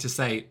 shocking to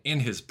say, in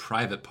his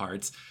private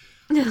parts.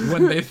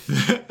 When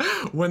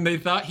they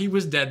thought he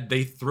was dead,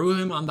 they threw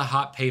him on the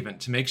hot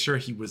pavement to make sure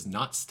he was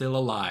not still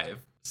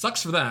alive.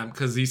 Sucks for them,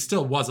 because he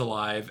still was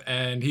alive,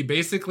 and he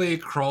basically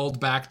crawled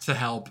back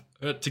to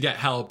get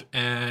help,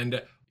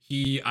 and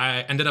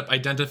I ended up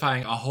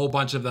identifying a whole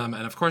bunch of them,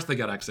 and of course they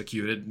got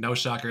executed. No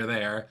shocker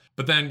there.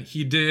 But then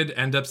he did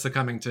end up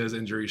succumbing to his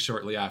injuries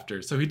shortly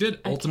after. So he did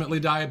ultimately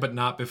die, but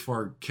not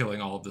before killing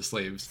all of the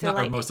slaves, So,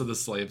 or most of the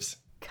slaves.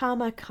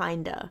 Karma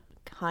kinda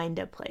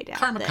played out.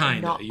 Karma there,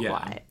 kinda, not yeah.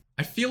 quite.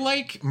 I feel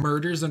like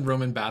murders in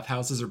Roman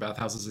bathhouses or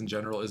bathhouses in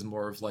general is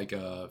more of like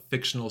a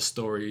fictional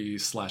story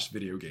 /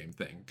 video game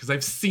thing. Because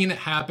I've seen it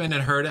happen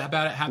and heard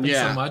about it happen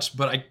so much,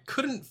 but I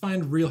couldn't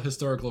find real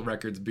historical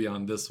records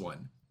beyond this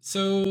one.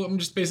 So I'm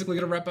just basically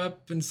going to wrap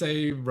up and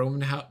say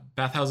Roman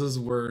bathhouses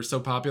were so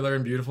popular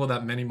and beautiful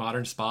that many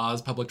modern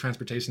spas, public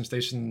transportation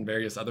stations, and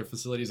various other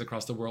facilities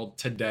across the world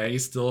today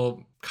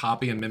still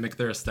copy and mimic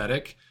their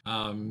aesthetic.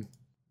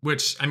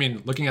 Which, I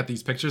mean, looking at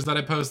these pictures that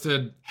I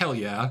posted, hell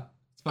yeah.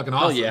 It's fucking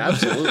awesome. Oh, yeah,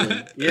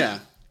 absolutely. Yeah.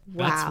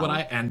 That's Wow. what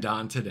I end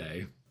on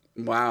today.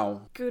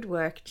 Wow. Good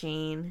work,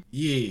 Jean.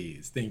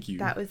 Yes, thank you.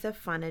 That was a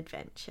fun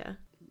adventure.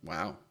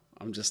 Wow.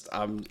 I'm just Drew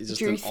in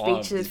awe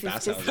of these speechless.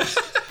 bath He's just houses.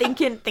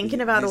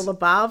 thinking about all the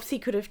baths he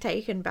could have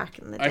taken back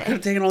in the day. I could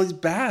have taken all these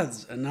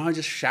baths, and now I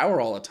just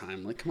shower all the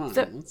time. Like, come on.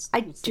 So what's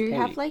I the do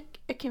have point? like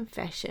a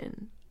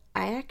confession.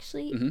 I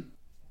actually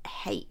Mm-hmm.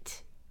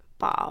 hate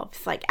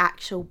baths, like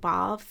actual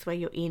baths where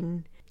you're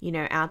in,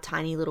 our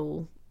tiny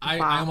little I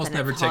bath almost and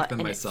never it's take hot them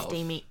and it's myself.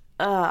 steamy.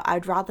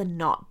 I'd rather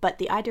not. But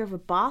the idea of a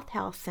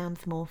bathhouse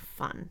sounds more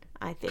fun,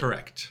 I think.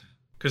 Correct.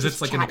 Because Just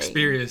it's like an chatting.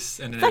 experience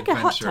and an It's like a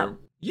hot adventure. tub.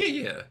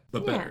 Yeah,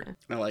 but Yeah. better.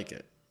 I like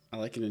it. I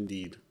like it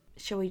indeed.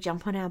 Shall we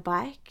jump on our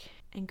bike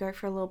and go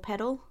for a little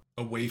pedal?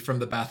 Away from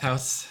the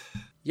bathhouse.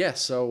 Yeah,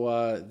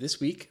 so this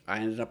week I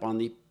ended up on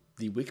the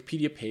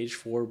Wikipedia page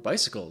for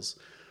bicycles,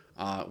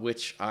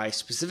 which I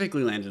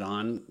specifically landed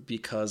on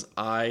because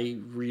I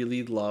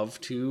really love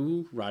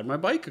to ride my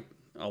bike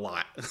a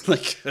lot,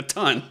 like a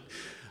ton.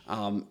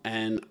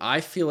 And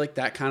I feel like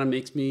that kind of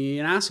makes me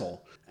an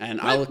asshole. And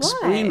I'll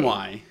explain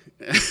why.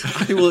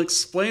 I will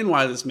explain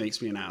why this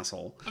makes me an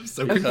asshole. I'm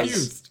so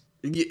confused.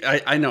 Yeah,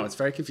 I know, it's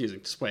very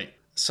confusing. Just wait.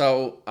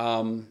 So,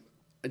 I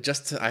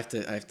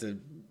have to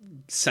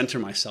center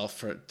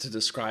myself to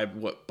describe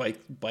what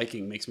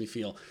biking makes me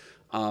feel.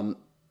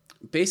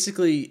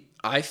 Basically,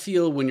 I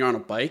feel when you're on a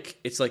bike,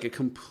 it's like a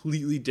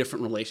completely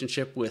different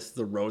relationship with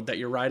the road that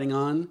you're riding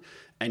on.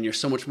 And you're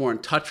so much more in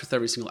touch with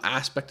every single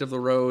aspect of the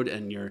road,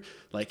 and you're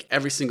like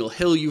every single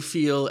hill you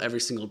feel, every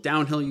single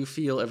downhill you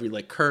feel, every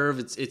like curve.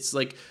 It's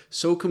like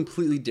so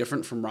completely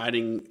different from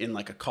riding in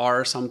like a car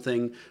or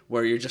something,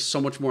 where you're just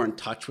so much more in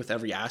touch with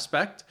every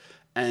aspect.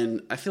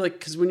 And I feel like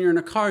because when you're in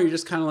a car, you're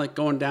just kind of like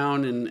going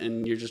down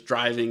and you're just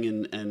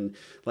driving and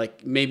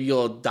like maybe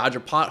you'll dodge a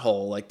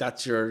pothole. Like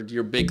that's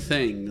your big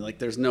thing. Like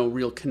there's no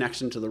real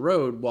connection to the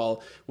road.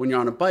 While when you're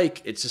on a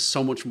bike, it's just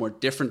so much more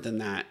different than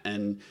that.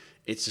 And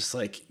it's just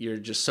like you're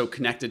just so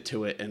connected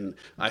to it. And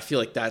I feel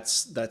like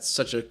that's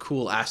such a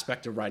cool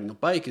aspect of riding a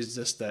bike, is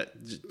just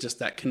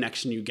that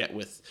connection you get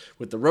with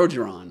the road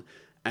you're on.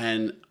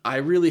 And I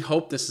really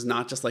hope this is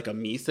not just like a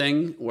me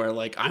thing where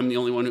like I'm the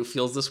only one who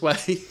feels this way.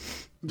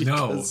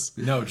 No,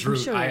 Drew.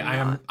 sure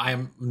I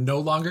am no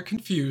longer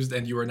confused,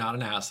 and you are not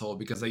an asshole,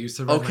 because I used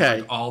to ride my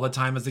bike all the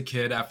time as a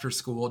kid after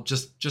school,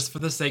 just for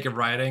the sake of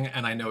riding,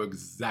 and I know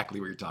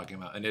exactly what you're talking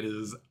about, and it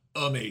is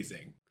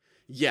amazing.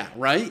 Yeah,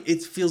 right?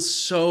 It feels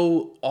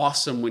so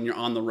awesome when you're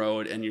on the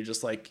road and you're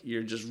just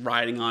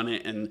riding on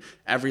it, and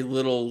every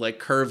little like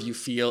curve you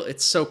feel,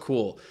 it's so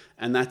cool.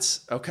 And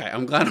that's okay.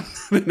 I'm glad I'm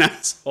not an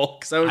asshole,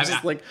 because I was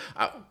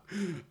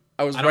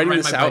I was writing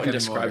this out and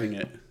describing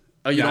it.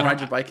 Oh, you don't ride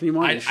your bike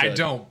anymore? I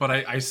don't, but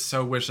I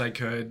so wish I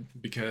could,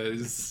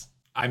 because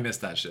I miss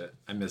that shit.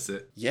 I miss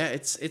it. Yeah,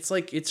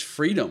 it's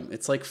freedom.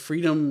 It's like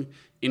freedom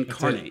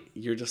incarnate.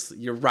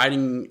 You're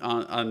riding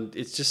on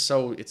it's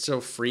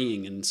so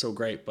freeing and so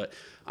great. But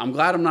I'm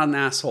glad I'm not an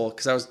asshole,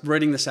 because I was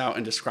writing this out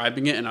and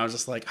describing it, and I was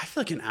just like, I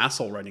feel like an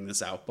asshole writing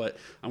this out, but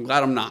I'm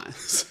glad I'm not.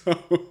 So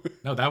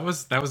No, that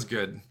was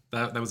good.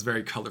 That was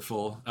very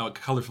colorful, a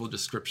colorful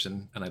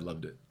description, and I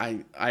loved it.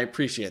 I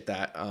appreciate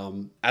that.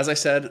 As I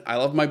said, I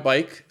love my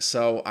bike,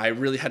 so I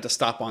really had to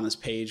stop on this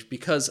page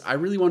because I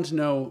really wanted to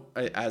know,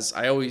 as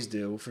I always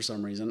do for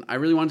some reason, I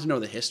really wanted to know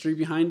the history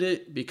behind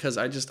it, because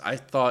I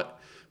thought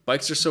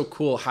bikes are so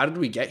cool. How did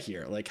we get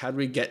here? Like, how did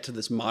we get to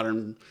this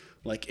modern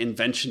like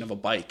invention of a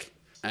bike?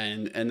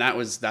 And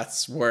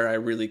that's where I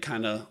really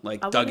kind of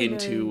like dug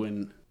into.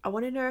 And I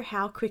want to know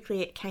how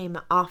quickly it came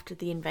after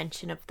the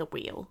invention of the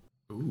wheel.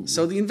 Ooh.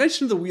 So the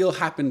invention of the wheel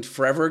happened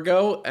forever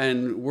ago,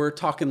 and we're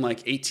talking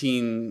like the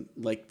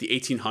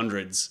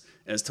 1800s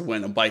as to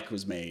when a bike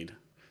was made.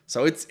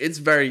 So we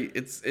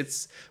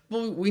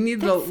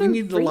needed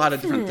a lot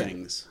of different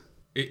things.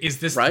 Is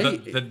this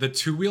right? the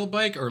two-wheel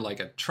bike, or like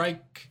a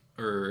trike,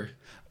 or?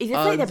 Is this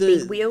like a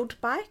big-wheeled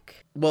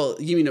bike? Well,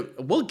 you mean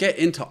we'll get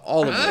into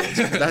all of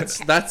those.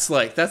 That's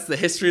the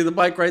history of the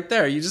bike right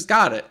there. You just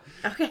got it.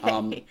 Okay.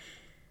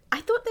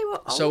 I thought they were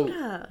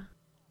older.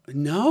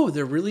 No,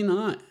 they're really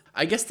not.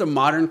 I guess the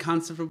modern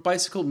concept of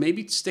bicycle,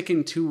 maybe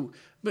sticking to,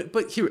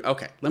 but here,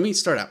 okay, let me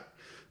start out.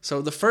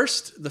 So the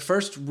first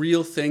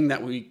real thing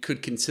that we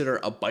could consider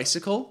a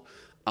bicycle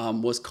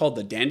was called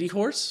the dandy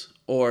horse,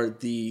 or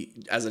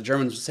as the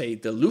Germans would say,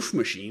 the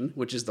Laufmaschine,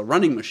 which is the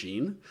running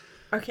machine.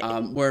 Okay.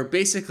 Where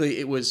basically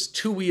it was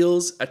two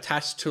wheels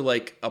attached to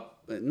like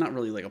not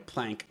really like a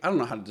plank. I don't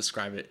know how to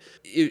describe it.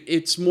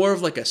 It's more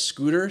of like a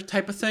scooter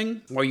type of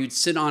thing, where you'd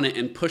sit on it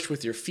and push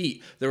with your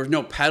feet. There were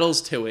no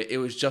pedals to it. It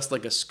was just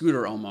like a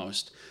scooter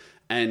almost.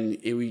 And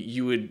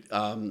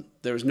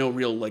there was no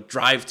real like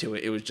drive to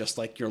it. It was just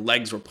like your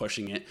legs were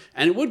pushing it.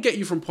 And it would get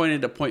you from point A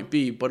to point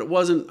B, but it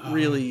wasn't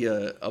really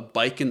a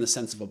bike in the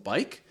sense of a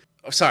bike.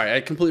 Oh, sorry, I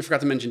completely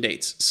forgot to mention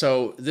dates.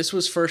 So this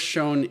was first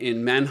shown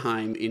in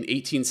Mannheim in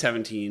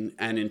 1817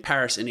 and in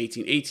Paris in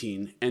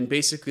 1818. And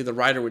basically the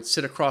rider would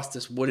sit across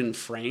this wooden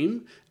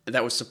frame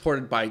that was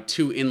supported by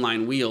two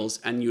inline wheels,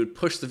 and you would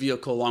push the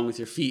vehicle along with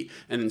your feet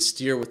and then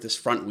steer with this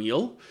front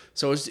wheel.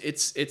 So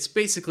it's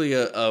basically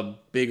a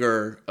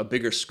bigger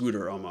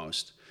scooter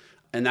almost.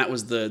 And that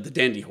was the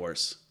dandy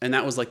horse. And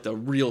that was like the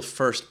real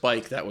first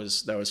bike that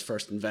was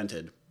first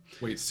invented.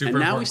 Wait, super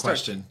important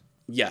question.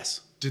 Yes.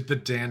 Did the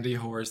dandy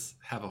horse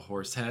have a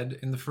horse head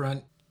in the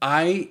front?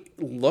 I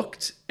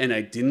looked and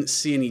I didn't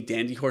see any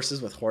dandy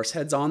horses with horse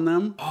heads on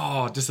them.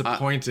 Oh,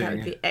 disappointing. That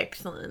would be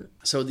excellent.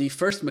 So the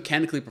first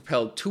mechanically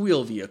propelled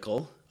two-wheel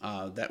vehicle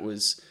that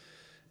was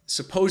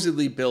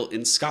supposedly built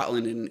in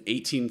Scotland in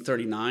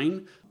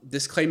 1839.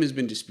 This claim has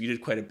been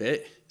disputed quite a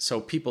bit. So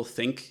people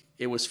think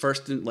it was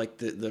first in, like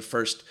the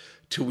first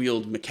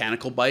two-wheeled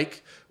mechanical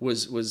bike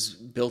was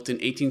built in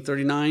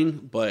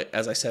 1839, but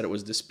as I said, it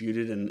was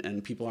disputed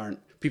and people aren't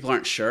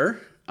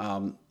sure.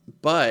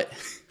 But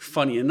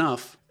funny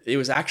enough, it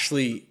was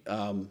actually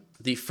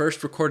the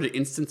first recorded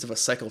instance of a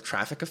cycle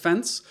traffic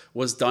offense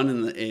was done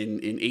in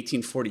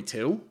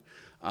 1842,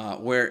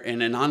 where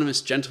an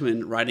anonymous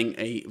gentleman riding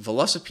a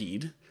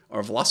velocipede,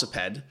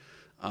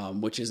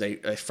 which is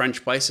a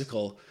French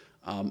bicycle,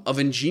 of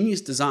ingenious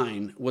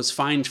design, was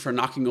fined for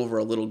knocking over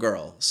a little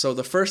girl. So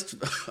the first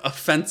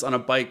offense on a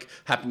bike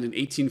happened in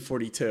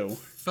 1842.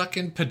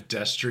 Fucking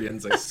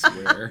pedestrians, I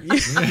swear.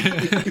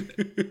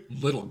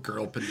 Little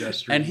girl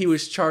pedestrian. And he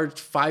was charged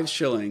 5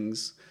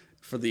 shillings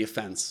for the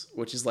offense,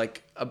 which is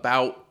like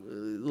about a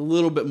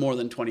little bit more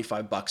than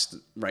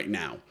 $25 right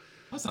now.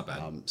 That's not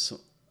bad. So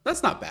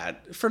that's not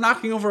bad for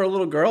knocking over a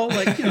little girl.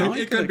 Like, you know,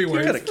 it could be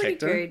worse. Could have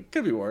kicked her.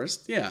 Could be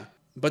worse. Yeah,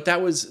 but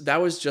that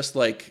was just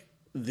like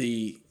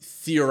the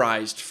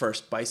theorized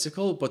first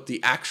bicycle, but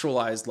the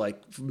actualized,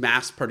 like,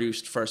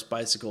 mass-produced first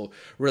bicycle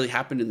really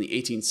happened in the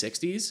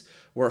 1860s,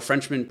 where a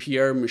Frenchman,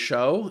 Pierre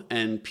Michaud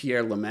and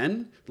Pierre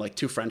Lemaine, like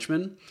two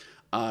Frenchmen,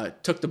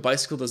 took the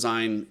bicycle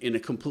design in a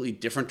completely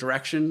different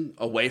direction,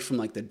 away from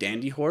like the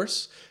dandy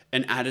horse,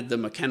 and added the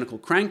mechanical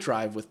crank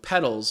drive with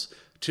pedals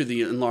to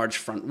the enlarged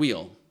front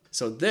wheel.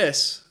 So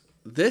this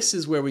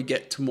is where we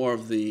get to more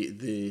of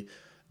the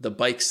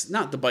bikes,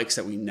 not the bikes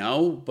that we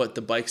know, but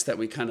the bikes that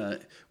we kind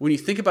of, when you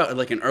think about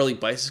like an early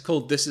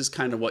bicycle, this is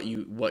kind of what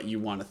you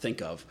want to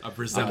think of. A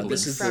resemblance.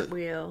 This is front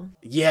wheel.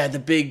 Yeah, the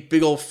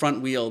big old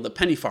front wheel, the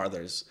penny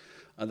farthings.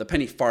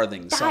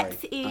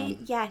 That's it.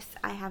 Yes,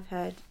 I have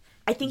heard.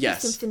 I think The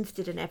Simpsons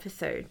did an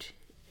episode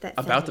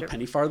about the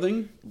penny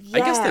farthing. Yeah, I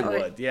guess they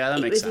would. Yeah,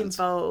 that makes sense. It was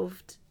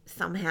involved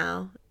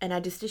somehow, and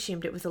I just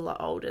assumed it was a lot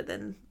older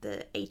than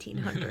the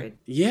 1800.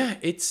 Yeah,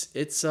 it's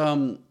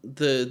the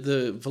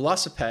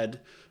velocipede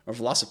or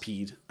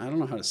velocipede. I don't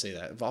know how to say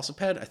that.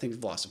 Velocipede? I think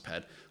it's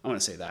velocipede. I want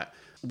to say that.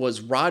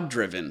 Was rod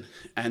driven,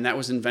 and that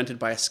was invented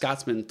by a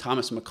Scotsman,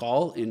 Thomas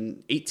McCall,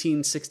 in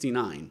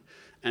 1869.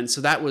 And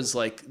so that was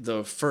like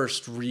the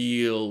first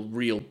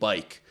real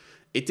bike.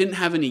 It didn't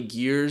have any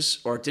gears,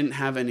 or it didn't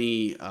have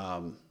any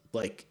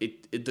Like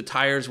the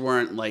tires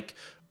weren't like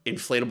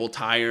inflatable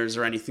tires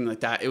or anything like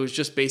that. It was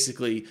just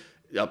basically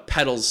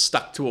pedals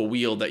stuck to a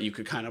wheel that you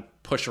could kind of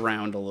push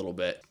around a little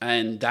bit.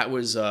 And that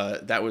was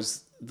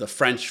the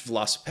French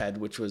Velocipede,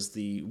 which was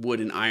the wood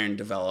and iron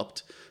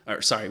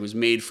it was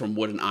made from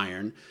wood and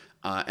iron.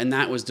 And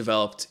that was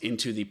developed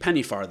into the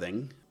penny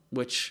farthing,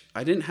 which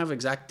I didn't have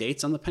exact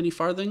dates on the penny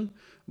farthing,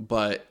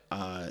 but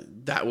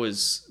that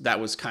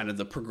was kind of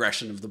the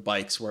progression of the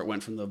bikes, where it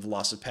went from the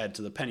Velocipede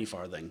to the penny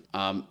farthing.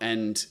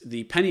 And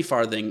the penny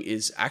farthing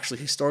is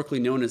actually historically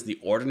known as the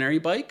ordinary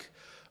bike,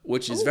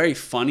 which is very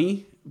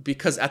funny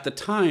because at the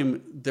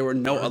time there were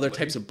no other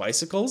types of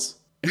bicycles.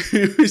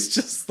 It was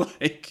just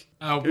like...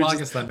 Oh, well, I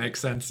guess that makes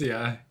sense,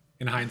 yeah,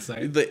 in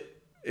hindsight.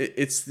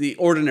 It's the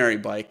ordinary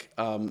bike,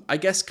 I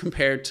guess,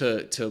 compared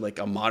to like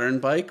a modern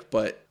bike,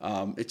 but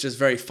it's just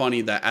very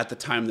funny that at the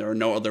time there were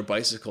no other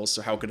bicycles,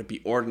 so how could it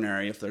be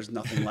ordinary if there's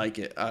nothing like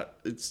it?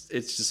 It's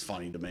just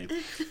funny to me.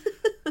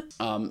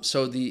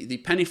 So the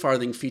penny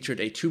farthing featured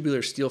a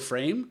tubular steel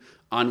frame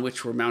on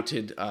which were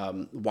mounted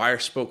wire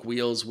spoke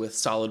wheels with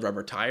solid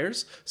rubber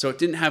tires. So it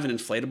didn't have an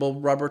inflatable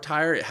rubber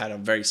tire, it had a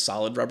very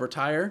solid rubber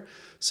tire.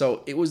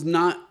 So it was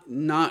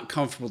not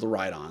comfortable to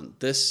ride on.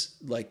 This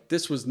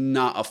was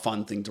not a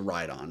fun thing to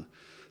ride on.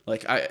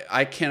 Like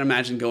I can't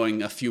imagine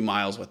going a few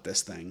miles with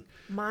this thing.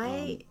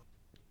 My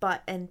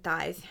butt and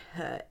thighs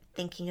hurt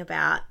thinking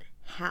about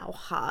how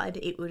hard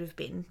it would have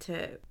been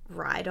to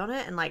ride on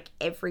it, and like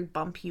every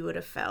bump you would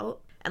have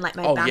felt. And like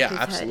my back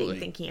is hurting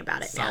thinking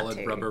about it now too.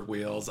 Solid rubber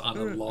wheels on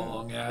a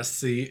long ass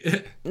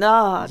seat.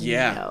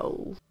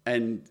 No.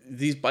 And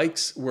these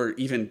bikes were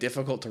even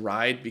difficult to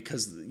ride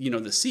because,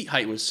 the seat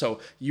height was so,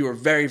 you were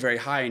very, very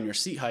high in your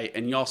seat height,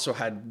 and you also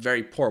had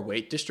very poor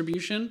weight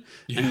distribution.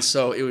 Yeah. And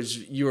so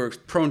you were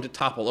prone to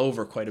topple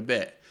over quite a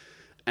bit.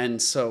 And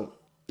so,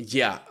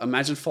 yeah,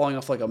 imagine falling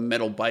off like a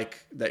metal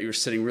bike that you were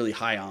sitting really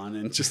high on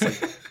and just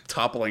like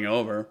toppling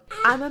over.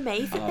 I'm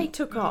amazed that they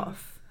took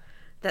off.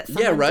 That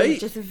someone didn't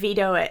just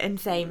veto it and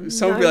say,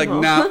 someone would be like,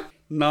 no,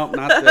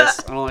 not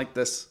this. I don't like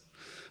this.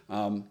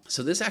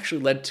 So this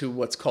actually led to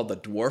what's called the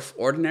dwarf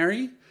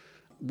ordinary,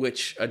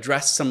 which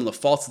addressed some of the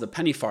faults of the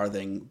penny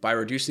farthing by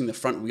reducing the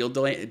front wheel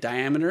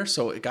diameter,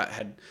 so it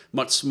had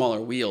much smaller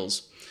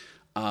wheels,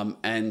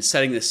 and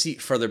setting the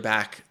seat further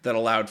back that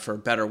allowed for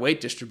better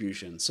weight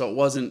distribution. So it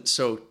wasn't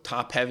so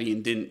top heavy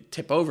and didn't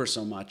tip over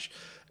so much,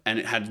 and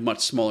it had much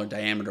smaller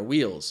diameter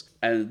wheels.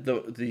 And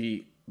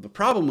the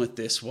problem with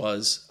this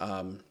was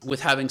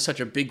with having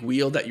such a big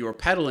wheel that you were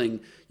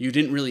pedaling, you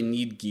didn't really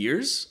need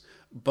gears.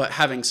 But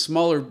having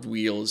smaller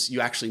wheels,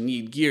 you actually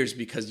need gears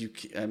because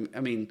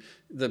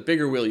the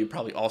bigger wheel, you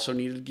probably also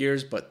needed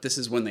gears, but this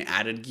is when they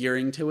added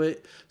gearing to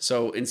it.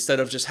 So instead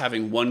of just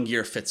having one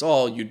gear fits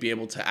all, you'd be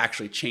able to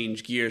actually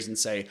change gears and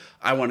say,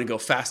 I want to go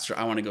faster,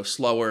 I want to go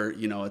slower.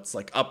 It's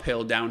like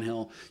uphill,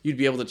 downhill. You'd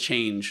be able to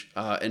change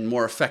and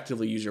more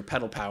effectively use your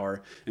pedal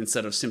power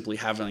instead of simply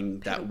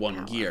having that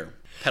one gear.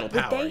 Pedal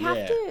power, Would they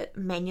have to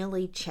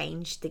manually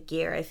change the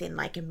gear, as in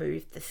like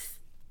move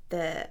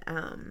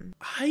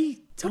I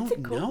don't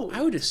know.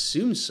 I would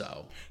assume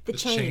so. The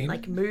chain,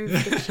 like move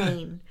the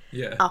chain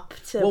up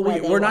to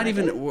we're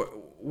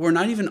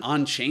not even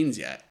on chains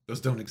yet. Those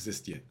don't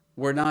exist yet.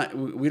 We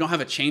don't have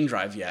a chain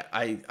drive yet.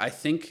 I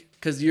think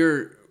because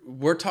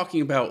we're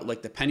talking about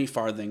like the penny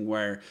farthing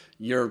where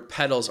your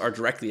pedals are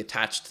directly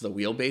attached to the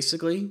wheel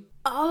basically.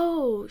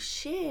 Oh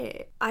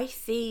shit. I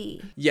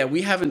see. Yeah,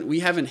 we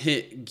haven't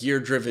hit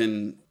gear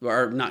driven,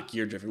 or not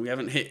gear driven. We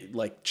haven't hit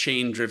like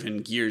chain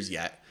driven gears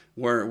yet.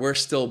 We're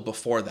still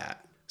before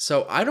that.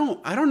 So I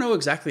don't know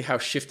exactly how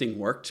shifting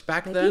worked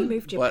back then,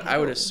 but I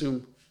would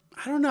assume,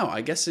 I don't know.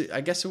 I guess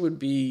it would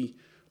be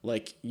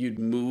like you'd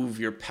move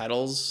your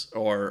pedals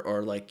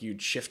or like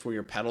you'd shift where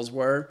your pedals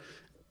were.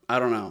 I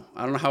don't know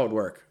how it would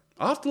work.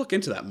 I'll have to look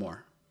into that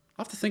more.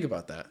 I'll have to think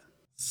about that.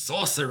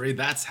 Sorcery,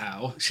 that's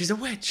how. She's a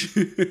witch.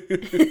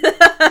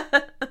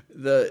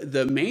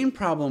 The main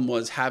problem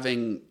was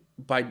having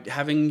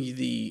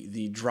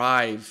the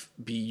drive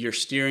be you're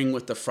steering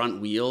with the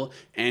front wheel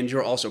and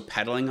you're also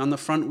pedaling on the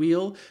front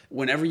wheel.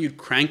 Whenever you'd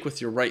crank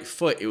with your right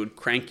foot, it would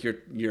crank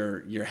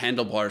your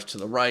handlebars to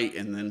the right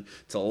and then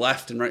to the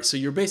left and right. So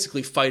you're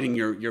basically fighting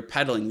your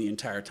pedaling the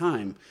entire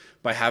time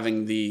by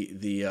having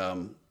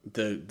the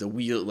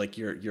wheel, like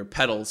your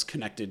pedals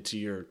connected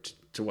to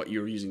what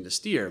you were using to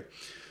steer.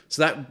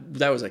 So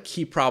that was a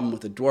key problem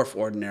with the dwarf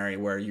ordinary,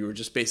 where you were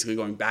just basically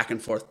going back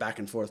and forth, back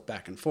and forth,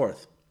 back and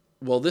forth.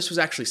 Well, this was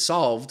actually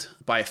solved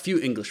by a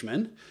few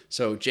Englishmen.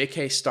 So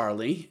J.K.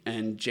 Starley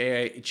and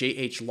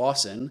J.H.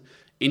 Lawson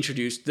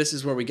introduced, this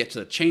is where we get to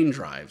the chain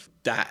drive.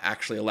 That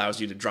actually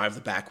allows you to drive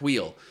the back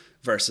wheel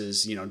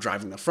versus,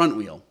 driving the front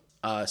wheel.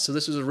 So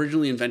this was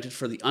originally invented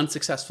for the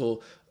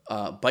unsuccessful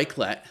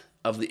bikelet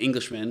of the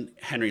Englishman,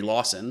 Henry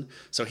Lawson.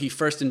 So he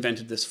first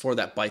invented this for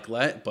that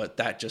bikelet, but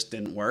that just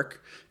didn't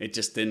work. It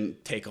just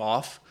didn't take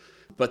off.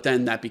 But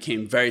then that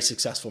became very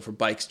successful for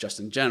bikes just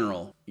in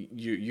general.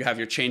 You have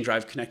your chain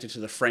drive connected to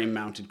the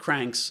frame-mounted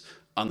cranks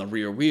on the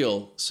rear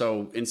wheel.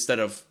 So instead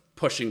of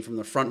pushing from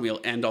the front wheel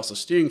and also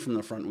steering from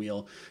the front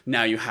wheel.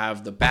 Now you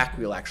have the back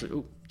wheel actually.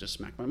 Ooh, just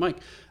smacked my mic.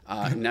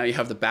 Now you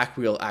have the back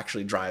wheel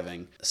actually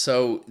driving.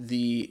 So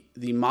the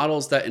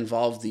models that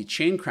involved the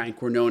chain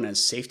crank were known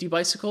as safety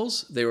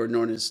bicycles. They were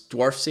known as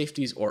dwarf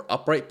safeties or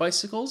upright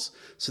bicycles.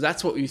 So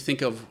that's what we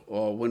think of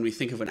when we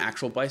think of an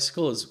actual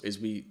bicycle.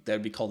 That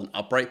would be called an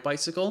upright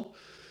bicycle,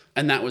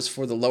 and that was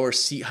for the lower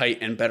seat height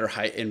and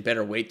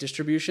better weight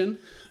distribution.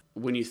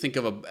 When you think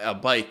of a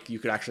bike, you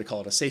could actually call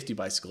it a safety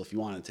bicycle if you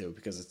wanted to,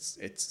 because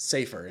it's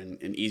safer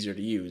and easier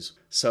to use.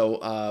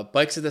 So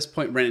bikes at this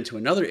point ran into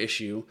another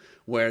issue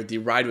where the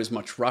ride was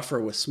much rougher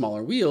with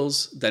smaller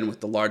wheels than with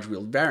the large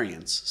wheeled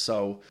variants.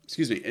 So,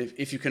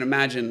 if you can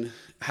imagine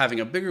having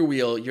a bigger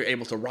wheel, you're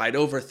able to ride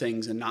over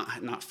things and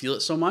not feel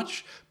it so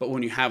much. But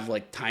when you have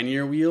like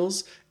tinier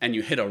wheels and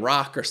you hit a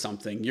rock or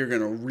something, you're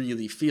going to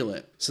really feel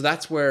it. So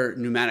that's where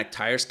pneumatic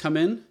tires come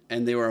in,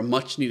 and they were a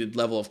much needed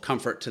level of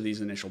comfort to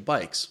these initial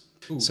bikes.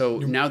 Ooh, so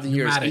now the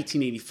year is pneumatic.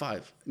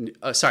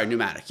 1885. Sorry,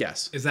 pneumatic,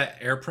 yes. Is that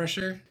air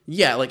pressure?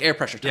 Yeah, like air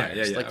pressure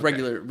tires. Yeah, like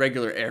okay.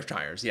 regular air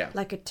tires, yeah.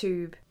 Like a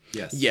tube.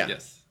 Yes. Yeah.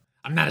 Yes.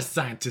 I'm not a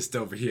scientist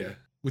over here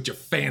with your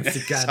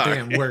fancy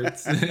goddamn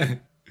words.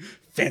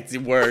 Fancy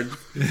word.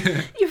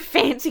 You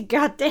fancy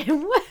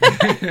goddamn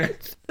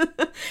words.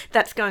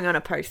 That's going on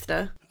a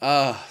poster.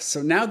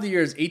 So now the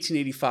year is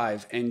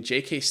 1885, and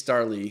J.K.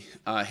 Starley,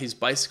 his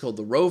bicycle,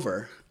 the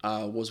Rover,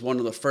 was one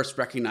of the first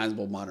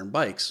recognizable modern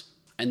bikes.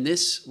 And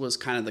this was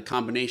kind of the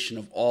combination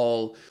of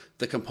all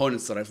the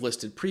components that I've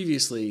listed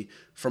previously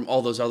from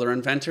all those other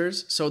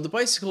inventors. So the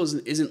bicycle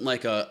isn't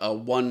like a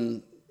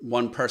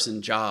one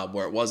person job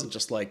where it wasn't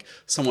just like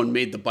someone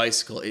made the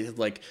bicycle. It had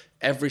like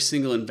every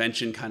single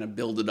invention kind of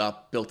built it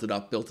up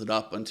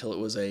until it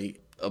was a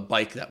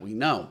bike that we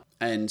know.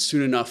 And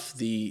soon enough,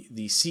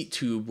 the seat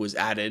tube was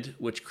added,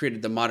 which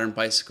created the modern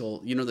bicycle.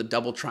 You know, the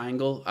double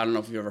triangle? I don't know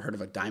if you've ever heard of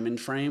a diamond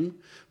frame,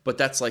 but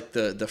that's like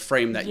the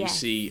frame that you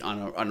see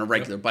on a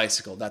regular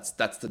bicycle. That's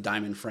the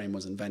diamond frame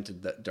was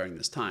invented during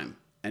this time.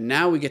 And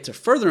now we get to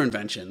further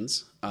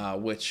inventions,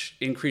 which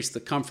increased the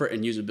comfort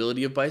and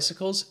usability of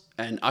bicycles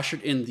and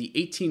ushered in the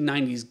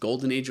 1890s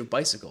golden age of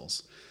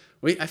bicycles.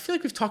 I feel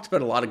like we've talked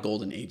about a lot of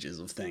golden ages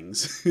of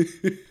things.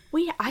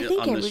 I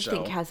think on this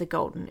everything show. has a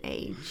golden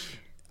age.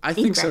 I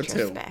think in so too.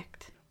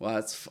 retrospect.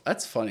 Well,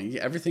 that's funny.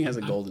 Yeah, everything has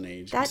a golden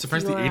age. That's I'm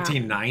surprised the your,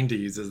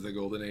 1890s is the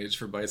golden age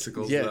for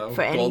bicycles, though.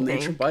 For golden age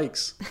anything. for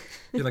bikes. I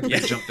feel like you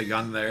jumped the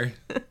gun there.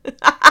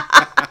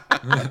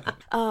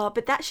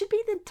 But that should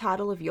be the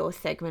title of your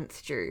segment,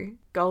 Stu.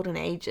 Golden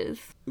Ages.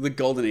 The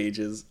golden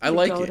ages. I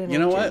like it. golden You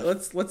know what?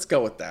 ages. Let's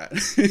go with that.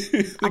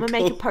 I'm going to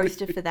make a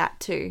poster for that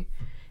too.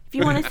 If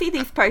you want to see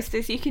these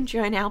posters, you can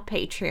join our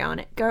Patreon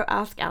at Go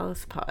Ask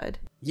Alice Pod.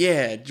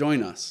 Yeah,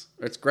 join us.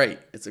 It's great.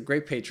 It's a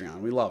great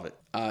Patreon. We love it.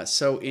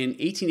 So in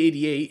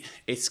 1888,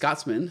 a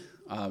Scotsman,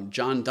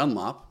 John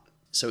Dunlop,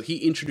 so he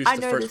introduced I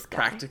the know this first guy.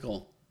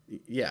 practical.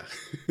 Yeah.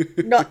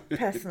 Not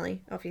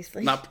personally,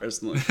 obviously. Not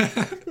personally.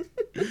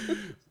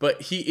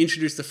 But he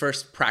introduced the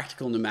first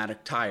practical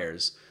pneumatic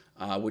tires,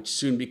 which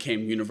soon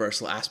became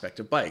universal aspect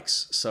of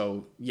bikes.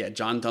 So yeah,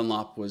 John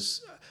Dunlop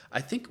was,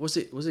 I think, was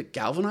it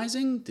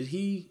galvanizing? Did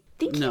he?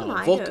 Think he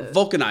might have.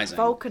 Vulcanizing.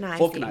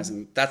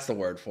 Vulcanizing. That's the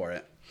word for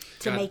it.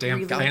 to make Goddamn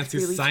really, fancy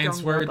really science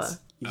strong words. rubber.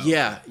 Oh.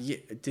 Yeah.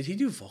 Did he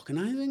do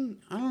vulcanizing?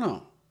 I don't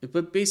know.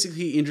 But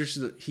basically,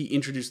 he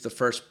introduced the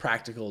first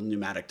practical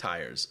pneumatic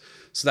tires.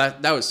 So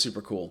that was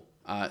super cool.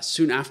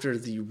 Soon after,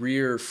 the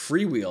rear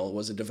freewheel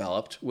was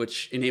developed,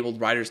 which enabled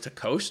riders to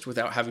coast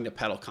without having to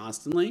pedal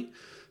constantly.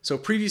 So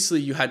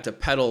previously, you had to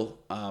pedal,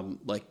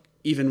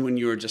 even when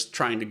you were just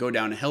trying to go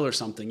down a hill or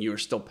something, you were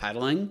still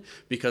pedaling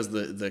because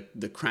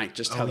the crank,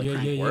 just how the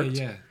crank worked.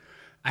 Yeah.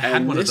 I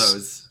had one of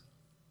those.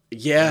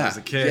 Yeah, When I was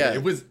a kid.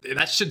 Yeah.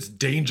 That shit's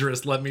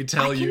dangerous, let me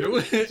tell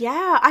you.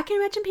 Yeah, I can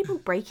imagine people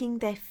breaking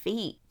their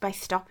feet by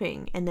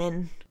stopping and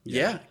then.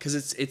 Yeah, because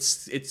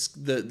it's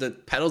the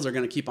pedals are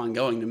going to keep on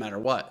going no matter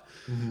what.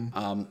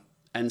 Mm-hmm.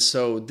 And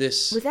so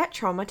this Was that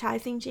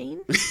traumatizing,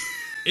 Gene?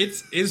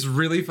 It's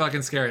really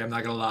fucking scary, I'm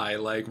not gonna lie.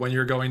 Like when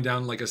you're going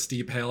down like a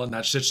steep hill and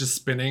that shit's just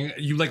spinning,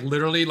 you like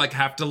literally like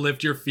have to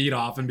lift your feet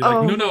off and be like,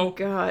 Oh my no.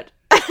 God.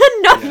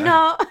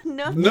 No,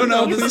 This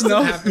please isn't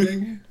no.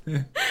 happening.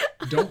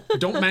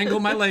 Don't mangle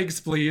my legs,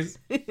 please.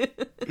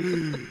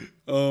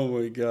 Oh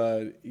my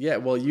god. Yeah,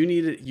 well you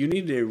needed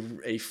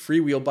a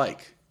freewheel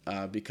bike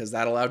because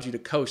that allowed you to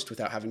coast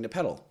without having to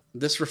pedal.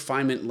 This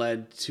refinement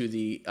led to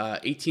the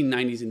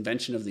 1890s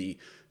invention of the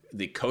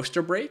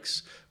coaster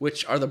brakes,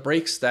 which are the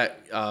brakes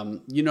that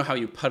you know how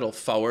you pedal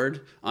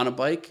forward on a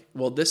bike.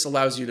 Well, this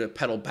allows you to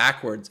pedal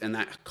backwards, and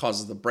that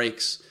causes the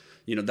brakes.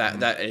 You know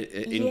that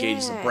it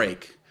engages the Yeah.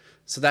 brake.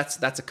 So that's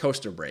a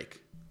coaster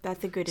brake.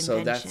 That's a good So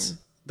invention.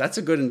 that's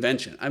a good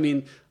invention. I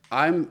mean,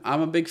 I'm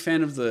a big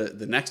fan of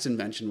the next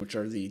invention, which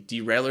are the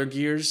derailleur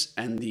gears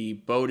and the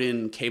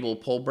Bowden cable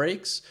pull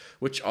brakes,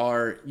 which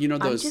are I'm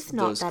those just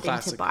not that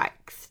classic. into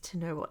bikes to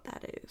know what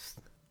that is.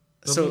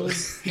 The So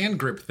little hand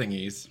grip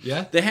thingies,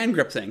 yeah? the hand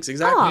grip things,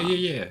 exactly.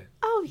 Yeah.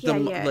 Oh, yeah,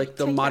 yeah.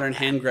 The modern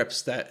hand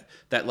grips that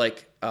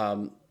like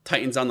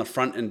tightens on the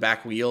front and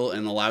back wheel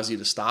and allows you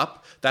to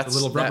stop. That's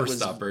The little rubber that was,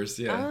 stoppers,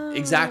 yeah.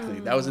 Exactly.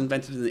 That was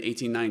invented in the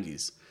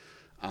 1890s.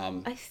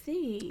 I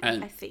see.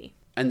 And- I see.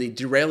 And the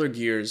derailleur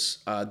gears,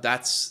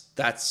 that's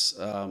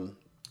Oh,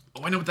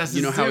 I know what that's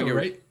You know how too, you're-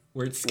 right?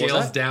 Where it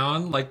scales that?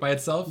 down like by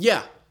itself?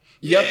 yeah.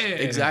 Yep, Yeah.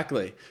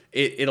 exactly.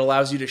 It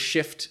allows you to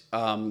shift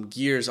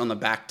gears on the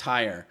back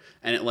tire,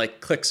 and it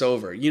like clicks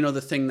over. You know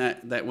the thing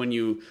that when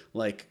you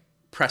like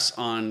press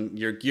on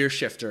your gear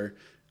shifter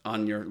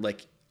on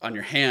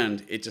your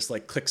hand, it just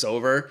like clicks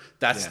over.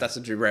 That's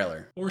a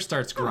derailleur. Or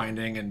starts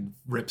grinding and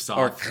rips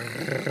off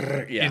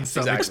Yeah, in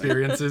some exactly.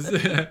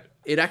 experiences.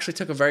 It actually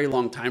took a very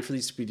long time for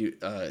these to be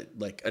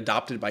like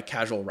adopted by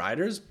casual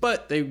riders,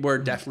 but they were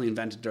definitely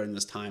invented during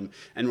this time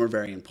and were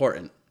very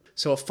important.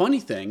 So a funny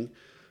thing,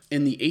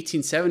 in the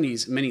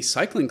 1870s, many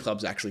cycling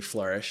clubs actually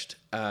flourished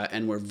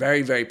and were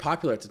very, very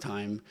popular at the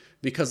time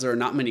because there are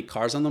not many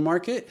cars on the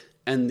market.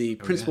 And the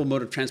principal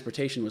mode of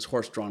transportation was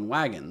horse-drawn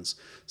wagons.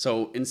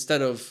 So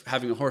instead of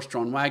having a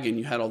horse-drawn wagon,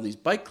 you had all these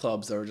bike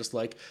clubs that were just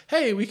like,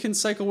 hey, we can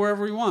cycle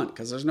wherever we want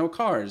because there's no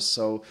cars.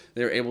 So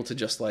they were able to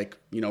just like,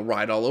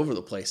 ride all over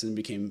the place, and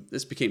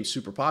this became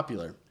super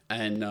popular.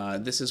 And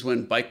this is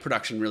when bike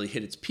production really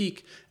hit its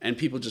peak, and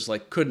people just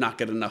like could not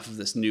get enough of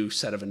this new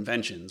set of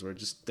inventions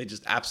they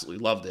just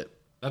absolutely loved it.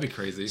 That'd be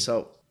crazy.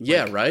 So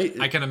yeah, right?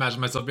 I can imagine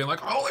myself being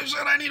like, holy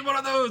shit, I need one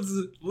of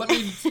those. Let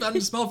me spend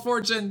a small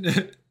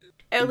fortune.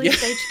 Early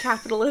stage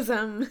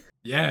capitalism.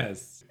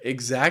 Yes.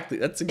 Exactly.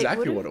 That's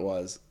exactly would've- what it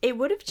was. It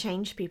would have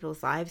changed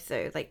people's lives,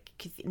 though, like,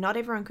 because not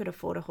everyone could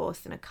afford a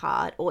horse and a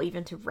cart, or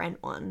even to rent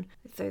one.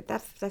 So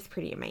that's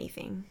pretty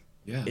amazing.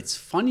 Yeah. It's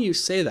funny you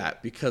say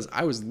that because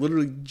I was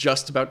literally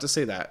just about to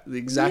say that. The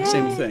exact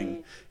same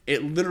thing.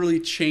 It literally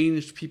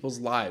changed people's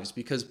lives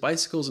because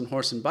bicycles and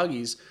horse and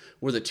buggies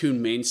were the two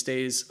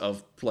mainstays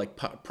of like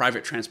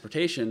private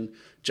transportation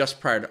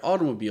just prior to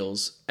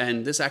automobiles.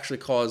 And this actually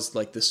caused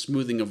like the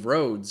smoothing of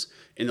roads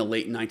in the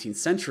late 19th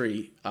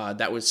century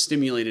that was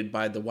stimulated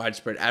by the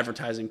widespread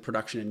advertising,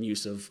 production, and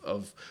use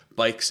of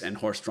bikes and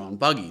horse-drawn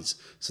buggies.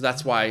 So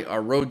that's why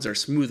our roads are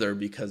smoother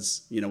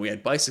because, we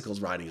had bicycles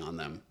riding on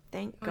them.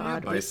 Thank yeah,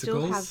 God. We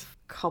still bicycles. have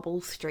cobble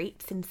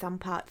streets in some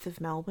parts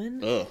of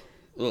Melbourne. Ugh.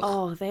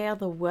 Oh, they are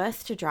the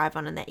worst to drive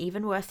on, and they're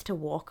even worse to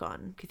walk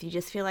on because you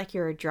just feel like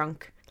you're a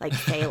drunk, like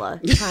sailor,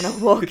 trying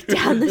to walk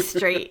down the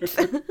street.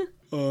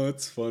 Oh,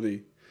 it's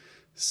funny.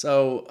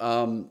 So,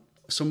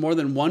 more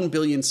than 1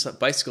 billion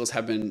bicycles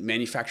have been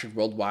manufactured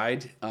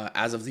worldwide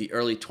as of the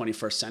early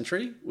 21st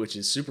century, which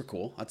is super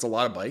cool. That's a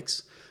lot of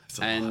bikes.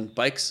 And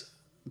bikes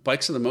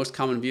are the most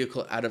common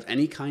vehicle out of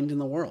any kind in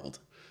the world.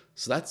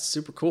 So that's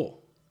super cool.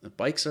 The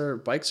bikes are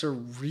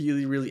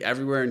really, really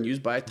everywhere and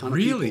used by a ton of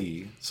people.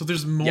 Really? So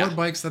there's more Yeah.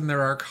 bikes than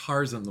there are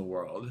cars in the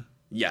world.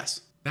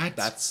 Yes.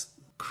 That's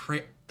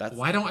crazy. that's-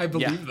 Why don't I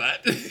believe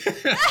that?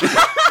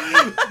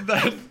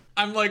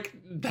 I'm like,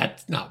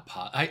 that's not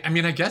I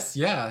mean, I guess,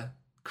 yeah.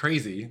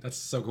 Crazy. That's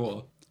so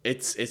cool.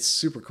 It's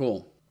super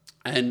cool.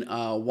 And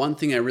one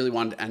thing I really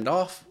wanted to end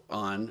off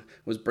on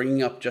was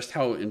bringing up just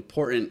how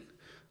important,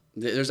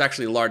 there's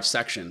actually a large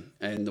section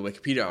in the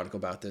Wikipedia article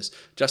about this,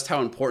 just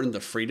how important the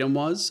freedom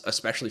was,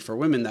 especially for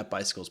women, that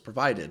bicycles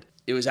provided.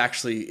 It was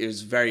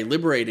very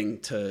liberating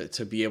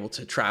to be able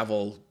to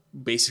travel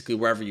basically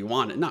wherever you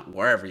wanted, not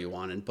wherever you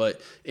wanted,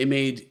 but it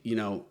made,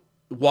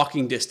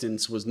 walking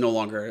distance was no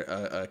longer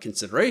a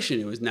consideration.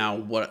 It was now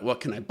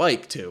what can I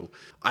bike to?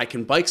 I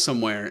can bike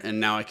somewhere, and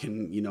now I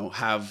can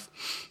have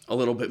a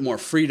little bit more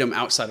freedom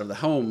outside of the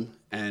home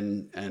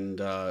and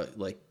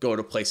like go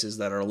to places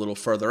that are a little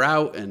further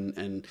out,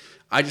 and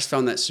I just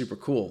found that super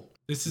cool.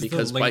 This is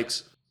because the late...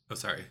 bikes. Oh,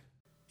 sorry.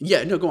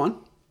 Yeah, no, go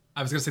on.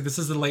 I was going to say, this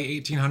is the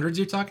late 1800s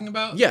you're talking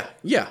about?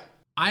 Yeah.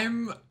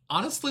 I'm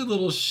honestly a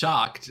little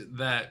shocked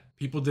that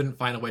people didn't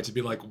find a way to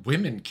be like,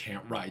 women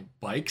can't ride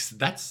bikes.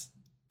 That's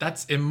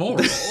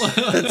immoral.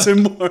 That's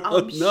immoral.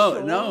 I'm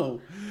sure.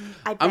 No.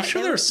 I I'm bet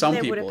sure there are some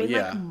would have people, been,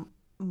 yeah. like,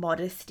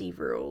 modesty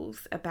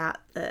rules about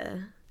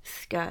the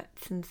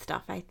skirts and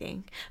stuff, I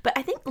think. But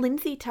I think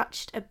Lindsay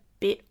touched a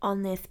bit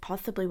on this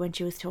possibly when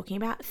she was talking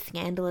about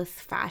scandalous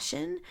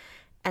fashion,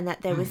 and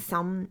that there was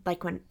some,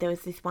 like, when there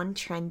was this one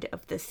trend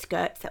of the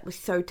skirts that was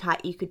so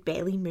tight you could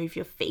barely move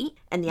your feet,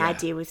 and the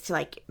idea was to,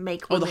 like,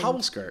 make Oh, the women...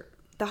 hobble skirt.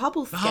 The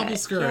hobble The skirt. hobble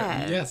skirt.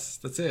 Yeah. Yes,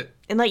 that's it.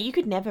 And, like, you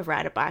could never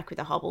ride a bike with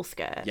a hobble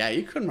skirt. Yeah,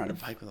 you couldn't ride a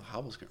bike with a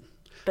hobble skirt.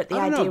 But the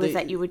I don't idea know, was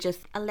that you were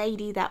just a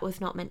lady that was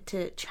not meant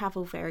to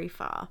travel very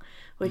far,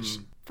 which,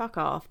 fuck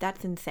off,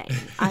 that's insane.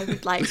 I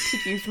would like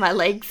to use my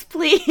legs,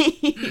 please.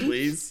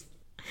 Please.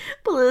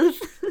 Please.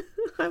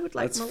 I would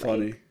like That's my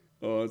funny. legs.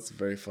 Oh, it's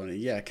very funny.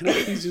 Yeah, can I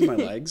please use my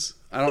legs?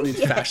 I don't need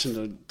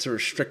fashion to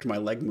restrict my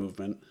leg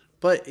movement.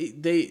 But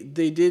they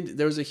did.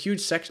 There was a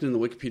huge section in the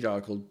Wikipedia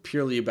article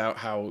purely about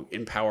how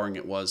empowering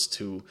it was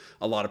to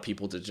a lot of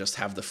people to just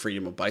have the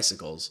freedom of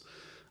bicycles.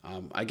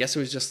 I guess it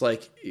was just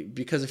like,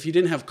 because if you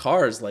didn't have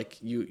cars, like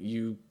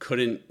you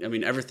couldn't. I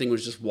mean, everything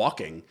was just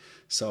walking.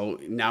 So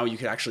now you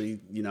could actually,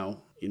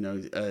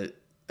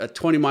 a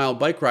 20-mile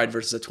bike ride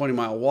versus a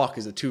 20-mile walk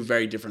is two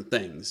very different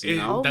things, you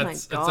know? Oh my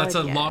that's God,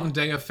 a yeah. long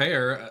day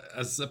affair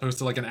as opposed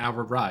to like an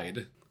hour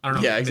ride. I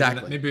don't know. Yeah,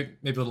 exactly. Maybe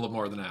a little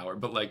more than an hour,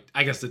 but like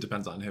I guess it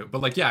depends on who.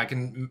 But like, yeah, I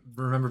can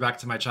remember back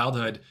to my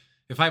childhood.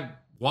 If I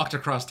walked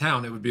across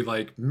town, it would be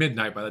like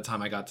midnight by the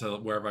time I got to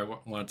wherever I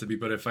wanted to be.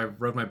 But if I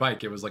rode my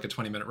bike, it was like a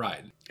 20-minute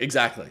ride.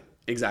 Exactly.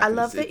 I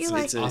love that you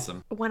like, it's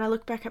Awesome. when I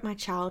look back at my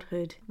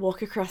childhood,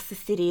 walk across the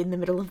city in the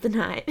middle of the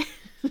night.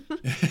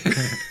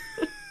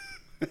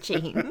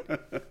 Gene.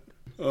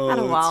 Had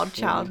a wild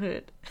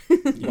childhood.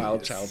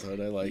 Wild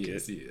childhood. I like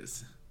it. He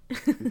is.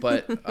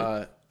 But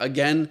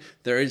again,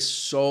 there is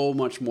so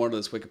much more to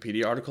this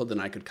Wikipedia article than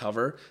I could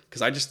cover,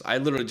 because I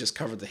literally just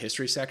covered the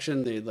history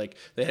section.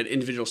 They had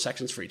individual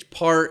sections for each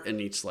part and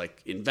each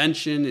like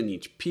invention and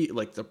each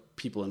like the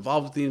people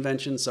involved with the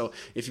invention. So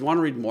if you want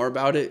to read more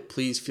about it,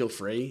 please feel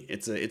free.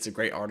 It's a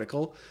great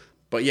article.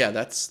 But yeah,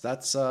 that's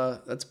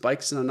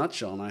bikes in a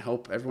nutshell, and I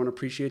hope everyone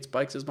appreciates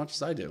bikes as much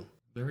as I do.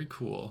 Very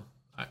cool.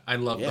 I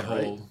love the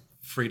whole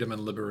freedom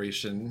and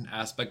liberation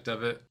aspect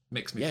of it.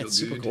 Makes me feel it's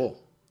good. super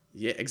cool.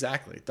 Yeah,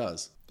 exactly. It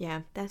does.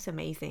 Yeah, that's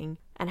amazing.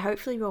 And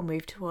hopefully we'll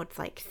move towards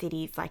like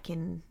cities like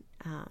in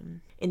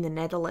the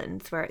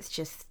Netherlands where it's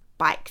just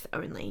bikes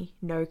only,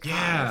 no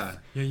cars.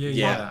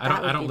 Yeah.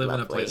 I don't live in a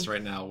lovely. place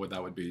right now where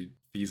that would be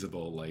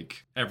feasible.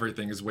 Like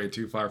everything is way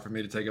too far for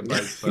me to take a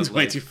bike. But It's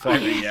way too far.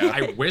 Yeah.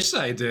 I wish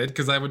I did,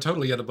 because I would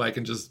totally get a bike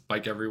and just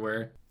bike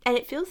everywhere. And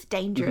it feels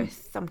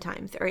dangerous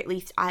sometimes, or at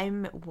least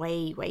I'm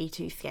way, way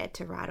too scared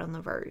to ride on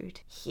the road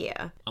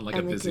here. On, like, a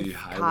Only busy 'cause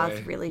highway.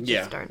 Cars really just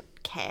Yeah. don't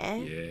care.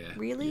 Yeah.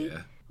 Really?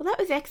 Yeah. Well, that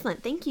was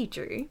excellent. Thank you,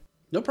 Drew.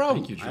 No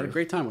problem. Thank you, I had a Drew.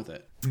 great time with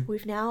it.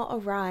 We've now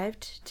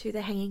arrived to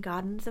the Hanging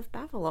Gardens of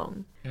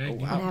Babylon.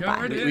 Wow.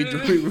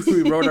 Gardens.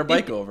 We rode our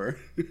bike over.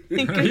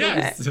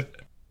 Yes.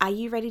 Are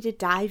you ready to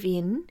dive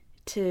in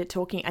to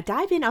talking? I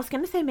was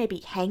going to say maybe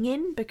hang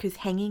in, because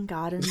Hanging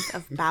Gardens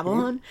of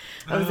Babylon.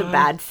 That was a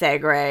bad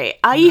segue.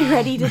 Are you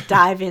ready to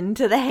dive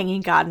into the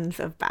Hanging Gardens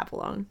of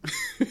Babylon?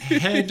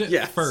 Head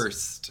Yes.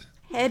 first.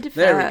 Head first.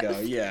 There we go.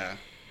 Yeah.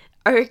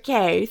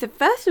 Okay, so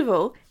first of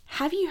all,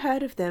 have you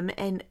heard of them,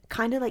 and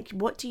kind of like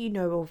what do you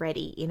know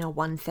already in a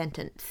one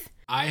sentence?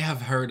 I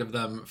have heard of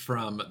them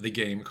from the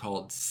game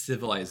called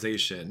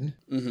Civilization.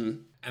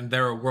 Mm-hmm. And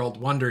they're a world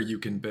wonder you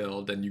can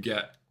build, and you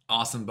get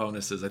awesome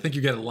bonuses. I think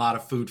you get a lot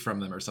of food from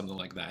them or something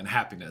like that, and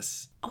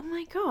happiness. Oh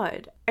my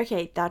god.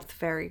 Okay, that's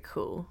very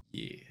cool.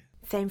 Yeah.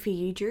 Same for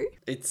you, Drew?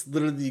 It's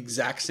literally the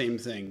exact same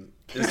thing.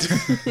 It's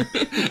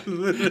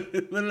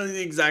literally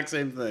the exact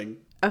same thing.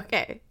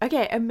 Okay,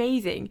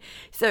 amazing.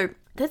 So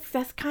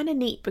that's kind of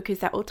neat, because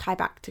that will tie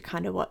back to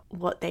kind of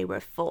what they were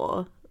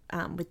for,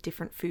 with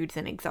different foods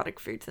and exotic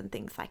foods and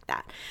things like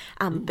that.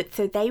 But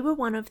so they were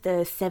one of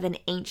the 7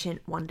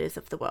 ancient wonders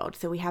of the world.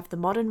 So we have the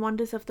modern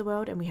wonders of the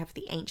world, and we have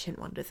the ancient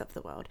wonders of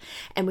the world.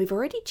 And we've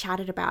already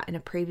chatted about in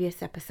a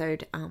previous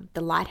episode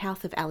the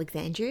Lighthouse of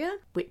Alexandria,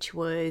 which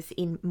was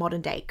in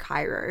modern day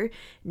Cairo,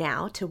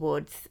 now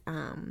towards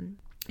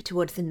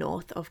the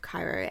north of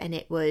Cairo.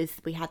 And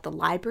we had the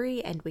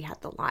library and we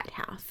had the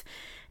lighthouse.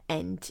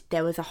 And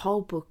there was a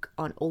whole book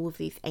on all of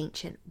these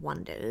ancient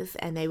wonders,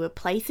 and they were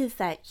places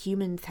that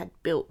humans had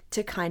built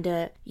to kind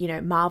of,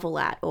 marvel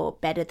at or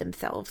better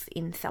themselves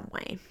in some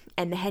way.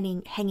 And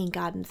the Hanging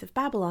Gardens of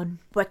Babylon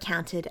were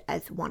counted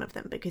as one of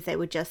them, because they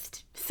were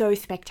just so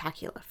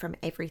spectacular from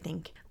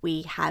everything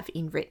we have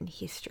in written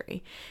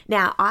history.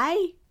 Now,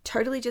 I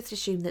totally just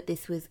assumed that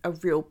this was a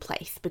real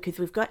place, because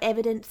we've got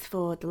evidence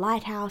for the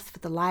lighthouse, for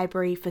the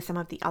library, for some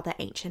of the other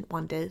ancient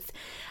wonders.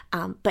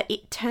 But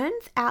it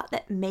turns out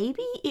that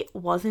maybe it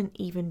wasn't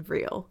even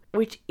real,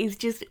 which is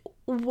just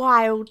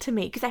wild to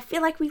me, because I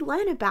feel like we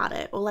learn about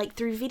it, or like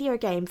through video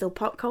games or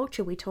pop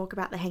culture, we talk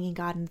about the Hanging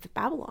Gardens of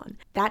Babylon.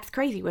 That's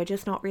crazy. We're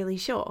just not really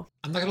sure.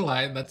 I'm not gonna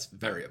lie, that's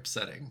very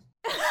upsetting.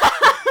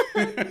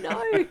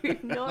 No.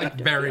 Like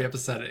very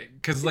upsetting,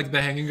 because like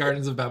the Hanging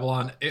Gardens of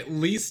Babylon, at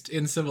least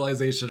in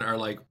Civilization, are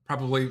like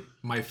probably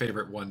my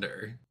favorite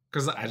wonder,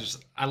 because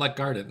I like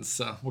gardens,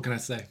 so what can I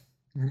say?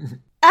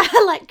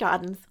 I like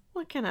gardens.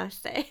 What can I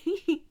say?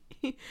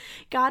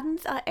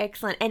 Gardens are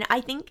excellent, and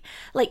I think,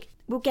 like,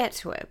 we'll get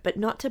to it, but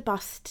not to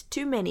bust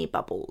too many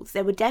bubbles.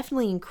 There were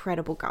definitely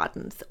incredible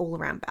gardens all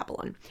around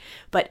Babylon,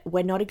 but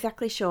we're not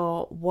exactly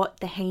sure what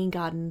the Hanging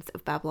Gardens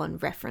of Babylon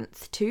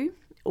reference to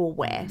or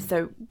where.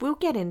 So we'll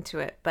get into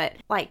it, but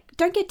like,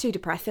 don't get too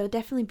depressed. There are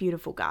definitely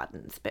beautiful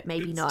gardens, but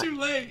maybe not. Too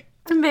late.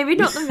 Maybe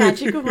not the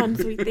magical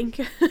ones we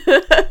think.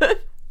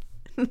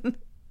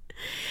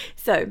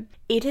 So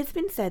it has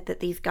been said that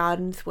these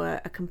gardens were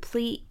a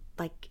complete,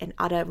 like an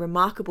utter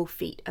remarkable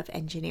feat of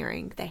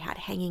engineering. They had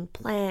hanging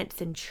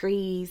plants and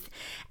trees,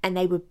 and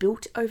they were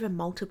built over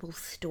multiple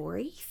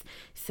stories.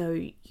 So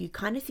you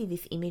kind of see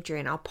this imagery,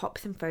 and I'll pop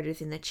some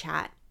photos in the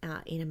chat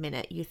in a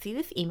minute. You see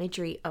this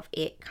imagery of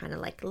it kind of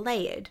like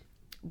layered,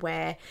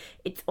 where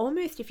it's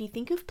almost, if you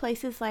think of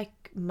places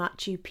like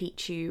Machu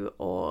Picchu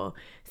or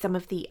some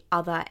of the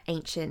other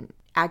ancient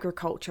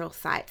agricultural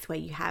sites where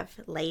you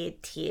have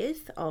layered tiers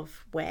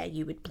of where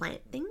you would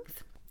plant things,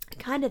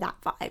 Kind of that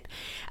vibe.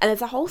 And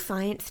there's a whole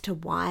science to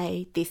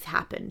why this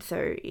happened.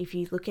 So if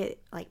you look at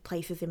like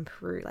places in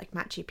Peru, like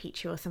Machu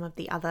Picchu or some of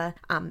the other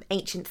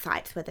ancient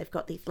sites where they've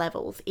got these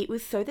levels, it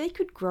was so they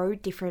could grow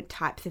different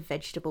types of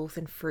vegetables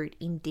and fruit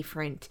in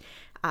different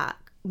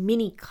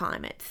mini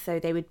climates. So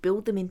they would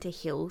build them into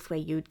hills where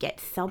you would get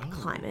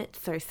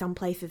subclimates. So some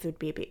places would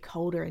be a bit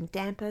colder and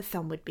damper,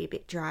 some would be a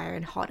bit drier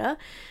and hotter,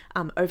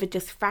 over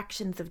just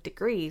fractions of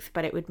degrees.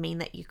 But it would mean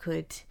that you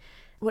could,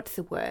 what's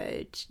the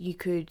word? You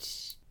could,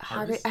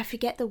 I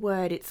forget the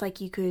word. It's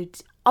like you could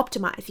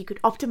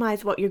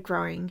optimize what you're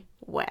growing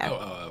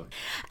well.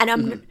 And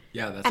I'm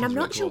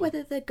not sure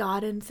whether the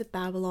gardens of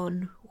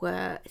Babylon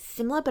were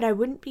similar, but I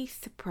wouldn't be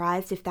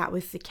surprised if that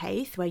was the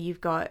case, where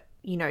you've got,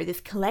 you know, this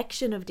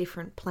collection of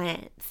different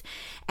plants,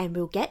 and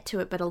we'll get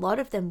to it, but a lot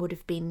of them would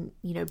have been,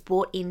 you know,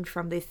 brought in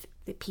from the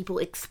people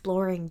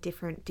exploring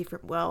different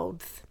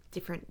worlds,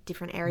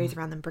 different areas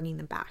around them, bringing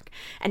them back.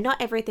 And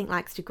not everything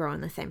likes to grow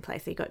in the same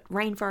place. So you've got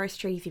rainforest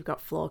trees, you've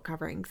got floor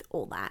coverings,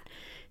 all that.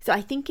 So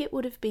I think it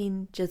would have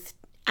been just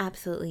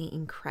absolutely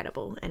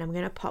incredible. And I'm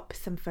going to pop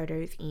some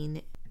photos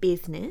in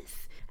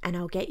business, and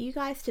I'll get you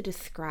guys to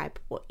describe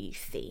what you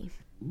see.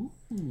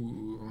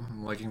 Ooh,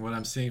 I'm liking what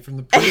I'm seeing from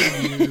the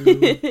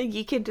preview.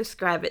 You can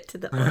describe it to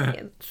the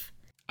audience.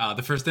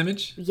 The first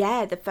image?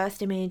 Yeah, the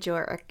first image,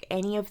 or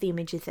any of the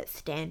images that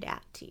stand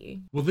out to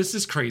you. Well, this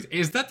is crazy.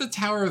 Is that the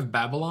Tower of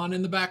Babylon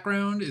in the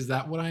background? Is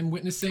that what I'm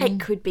witnessing? It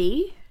could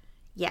be.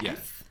 Yes.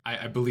 Yes,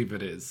 I believe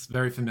it is.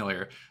 Very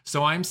familiar.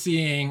 So I'm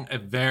seeing a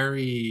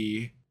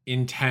very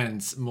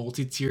intense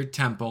multi-tiered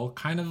temple,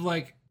 kind of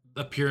like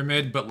a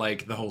pyramid, but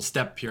like the whole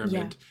step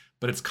pyramid. Yeah.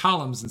 But it's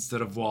columns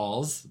instead of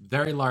walls.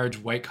 Very large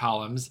white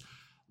columns.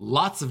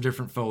 Lots of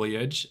different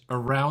foliage.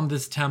 Around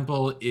this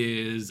temple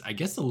is, I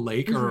guess, a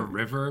lake or a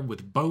river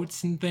with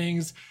boats and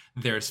things.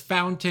 There's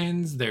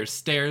fountains. There's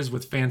stairs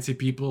with fancy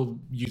people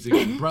using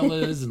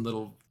umbrellas and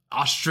little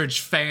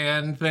ostrich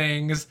fan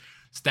things.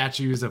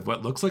 Statues of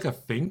what looks like a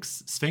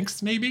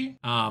sphinx maybe.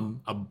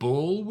 A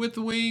bull with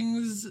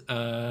wings.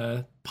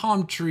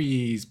 Palm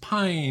trees,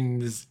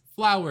 pines,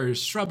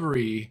 flowers,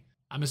 shrubbery.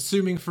 I'm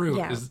assuming fruit.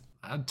 Yeah.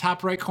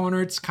 Top right corner,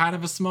 it's kind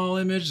of a small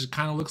image. It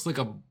kind of looks like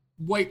a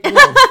white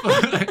wolf.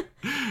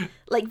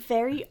 Like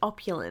very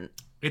opulent.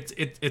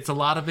 It's a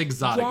lot of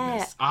exoticness.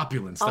 Yeah.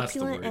 Opulence, that's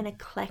the word. Opulent and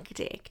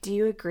eclectic. Do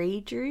you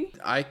agree, Drew?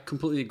 I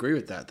completely agree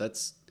with that.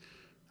 That's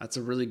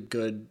a really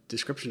good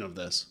description of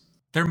this.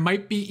 There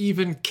might be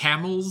even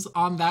camels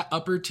on that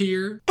upper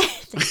tier.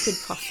 There could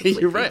possibly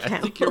You're right. camels.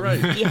 I think you're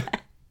right. Yeah.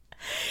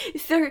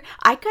 So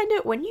I kind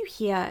of, when you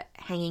hear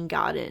hanging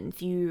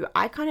gardens,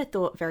 I kind of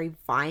thought very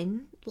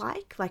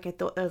vine-like. Like I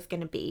thought there was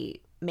going to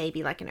be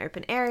maybe like an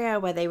open area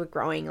where they were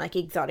growing like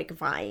exotic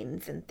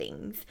vines and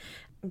things,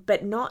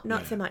 but not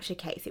so much the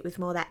case. It was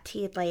more that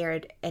tiered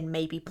layered, and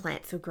maybe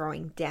plants were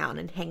growing down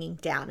and hanging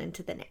down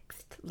into the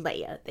next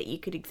layer that you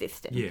could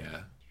exist in.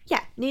 Yeah.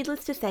 Yeah,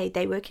 needless to say,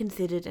 they were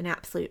considered an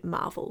absolute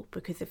marvel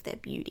because of their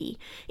beauty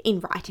in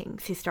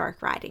writings,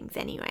 historic writings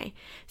anyway.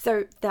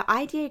 So the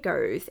idea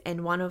goes,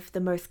 and one of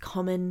the most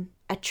common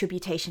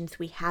attributations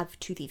we have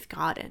to these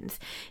gardens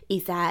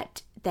is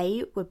that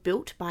they were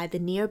built by the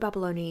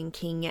Neo-Babylonian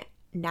king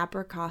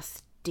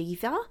Nabokov II.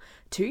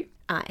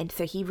 And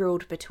so he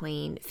ruled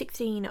between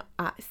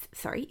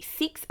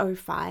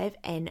 605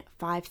 and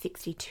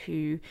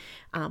 562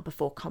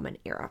 before Common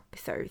Era,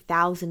 so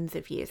thousands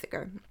of years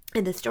ago.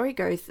 And the story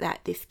goes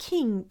that this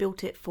king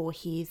built it for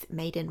his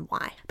maiden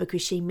wife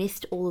because she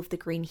missed all of the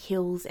green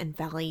hills and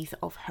valleys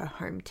of her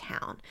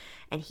hometown.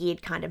 And he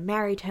had kind of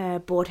married her,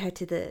 brought her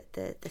to the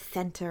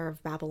center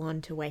of Babylon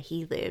to where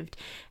he lived.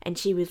 And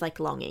she was like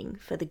longing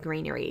for the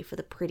greenery, for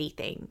the pretty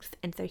things.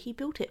 And so he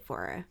built it for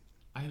her.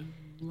 I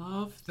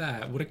love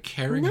that. What a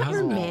caring Isn't that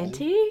husband.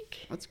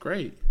 romantic? That's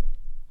great.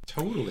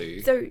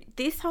 Totally. So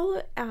this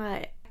whole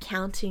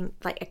account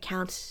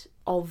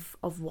of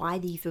why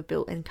these were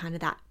built and kind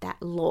of that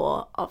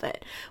lore of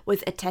it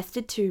was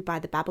attested to by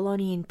the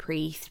Babylonian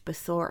priest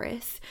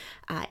Bosorus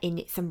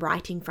in some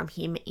writing from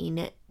him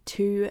in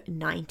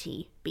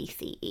 290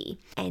 BCE.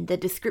 And the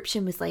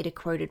description was later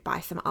quoted by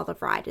some other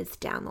writers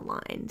down the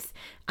lines.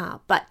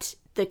 But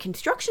the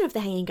construction of the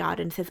Hanging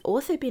Gardens has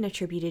also been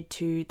attributed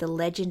to the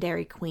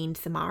legendary Queen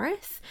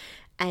Samaris,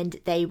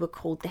 and they were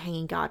called the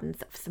Hanging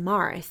Gardens of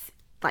Samaris,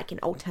 like an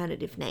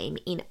alternative name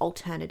in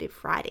alternative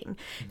writing.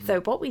 Mm-hmm. So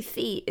what we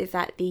see is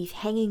that these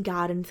hanging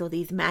gardens, or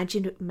these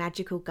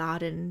magical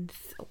gardens,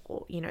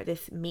 or, you know,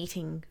 this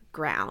meeting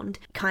ground,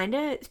 kind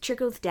of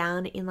trickles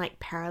down in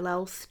like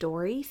parallel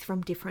stories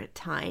from different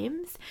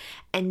times.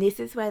 And this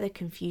is where the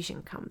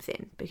confusion comes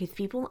in, because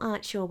people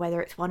aren't sure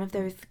whether it's one of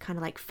those kind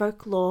of like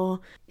folklore,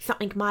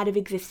 something might have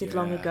existed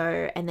long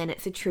ago and then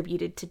it's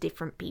attributed to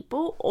different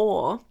people,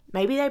 or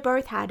maybe they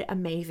both had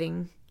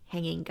amazing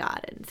hanging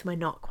gardens. We're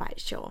not quite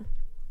sure.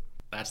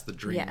 That's the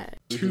dream. Yeah.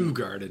 2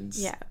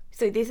 gardens. Yeah.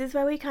 So this is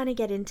where we kind of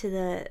get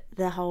into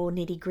the whole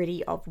nitty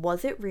gritty of,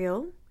 was it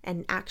real?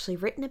 and actually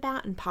written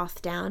about and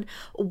passed down?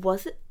 Or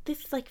was it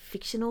this like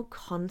fictional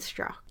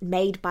construct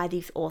made by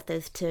these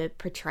authors to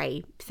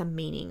portray some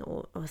meaning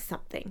or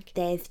something?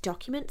 There's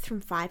documents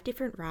from 5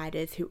 different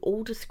writers who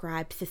all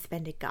describe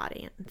suspended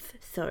guardians.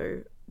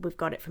 So we've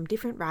got it from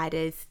different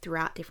writers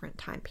throughout different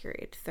time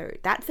periods. So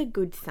that's a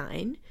good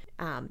sign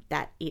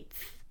that it's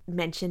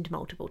mentioned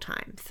multiple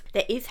times.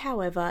 There is,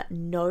 however,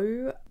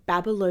 no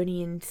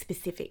Babylonian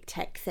specific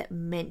texts that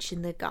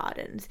mention the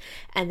gardens,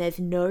 and there's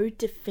no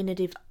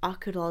definitive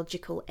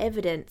archaeological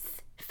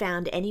evidence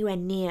found anywhere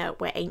near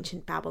where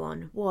ancient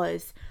Babylon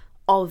was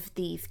of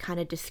these kind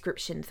of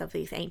descriptions of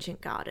these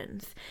ancient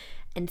gardens.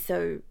 And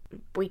so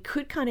we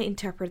could kind of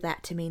interpret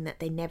that to mean that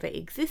they never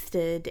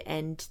existed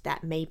and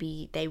that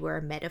maybe they were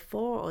a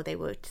metaphor or they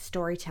were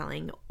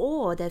storytelling,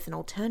 or there's an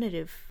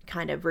alternative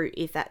kind of route,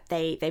 is that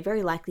they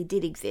very likely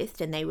did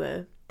exist and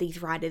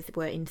these writers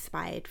were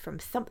inspired from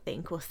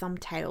something or some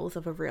tales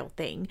of a real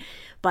thing,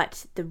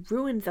 but the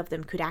ruins of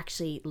them could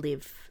actually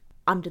live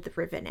under the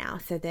river now.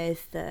 So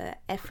there's the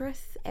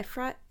Euphrates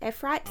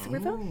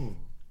River.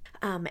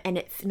 And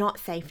it's not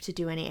safe to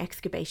do any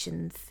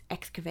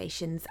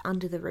excavations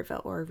under the river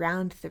or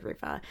around the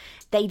river.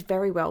 They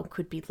very well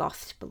could be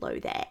lost below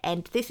there.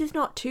 And this is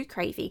not too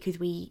crazy, because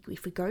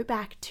if we go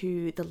back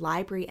to the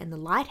library and the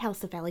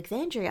lighthouse of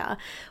Alexandria,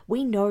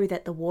 we know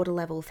that the water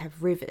levels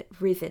have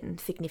risen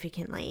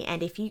significantly.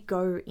 And if you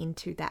go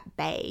into that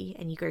bay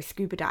and you go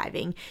scuba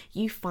diving,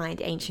 you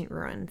find ancient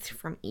ruins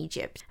from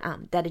Egypt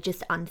that are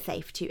just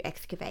unsafe to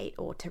excavate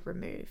or to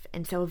remove.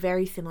 And so a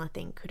very similar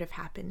thing could have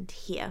happened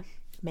here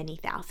many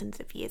thousands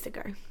of years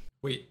ago.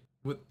 Wait,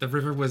 what, the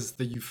river was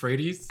the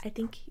Euphrates? I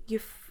think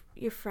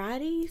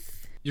Euphrates?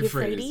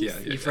 Euphrates, yeah.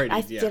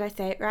 Euphrates, Did I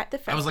say it right the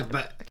first I was like,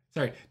 time? that.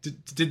 Sorry,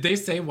 did they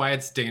say why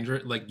it's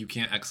dangerous? Like, you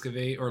can't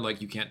excavate or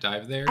like you can't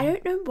dive there? I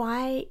don't know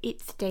why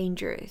it's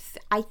dangerous.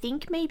 I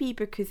think maybe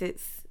because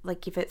it's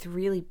like, if it's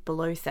really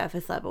below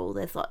surface level,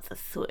 there's lots of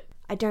soot.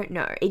 I don't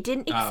know. It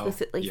didn't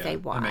explicitly say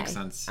why. That makes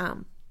sense.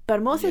 But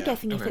I'm also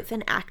guessing if okay. it's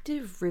an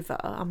active river,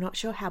 I'm not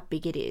sure how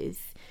big it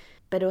is.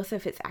 But also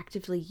if it's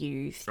actively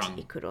used,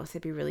 it could also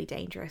be really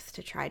dangerous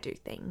to try do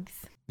things.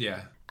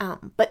 Yeah.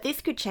 But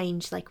this could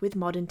change, like with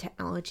modern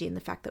technology and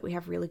the fact that we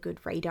have really good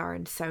radar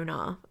and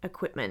sonar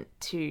equipment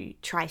to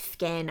try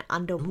scan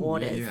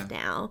underwaters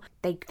now.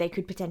 They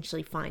could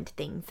potentially find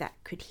things that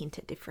could hint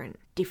at different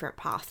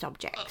past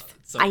objects.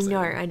 So I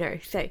know.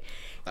 So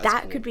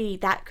that cool.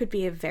 could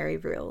be a very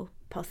real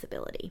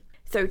possibility.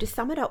 So to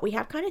sum it up, we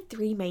have kind of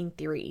 3 main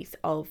theories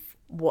of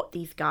what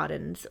these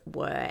gardens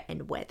were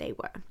and where they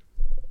were.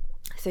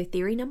 So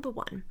theory number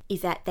 1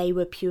 is that they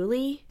were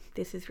purely,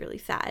 this is really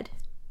sad,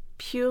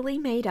 purely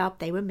made up,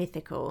 they were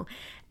mythical,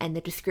 and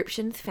the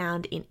descriptions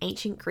found in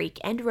ancient Greek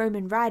and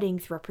Roman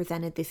writings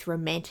represented this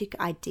romantic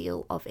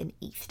ideal of an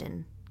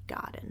Eastern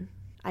garden.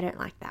 I don't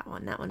like that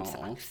one. That one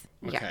sucks.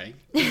 Okay.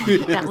 Yeah.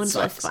 That one's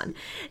less fun.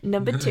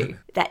 Number 2,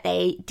 that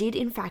they did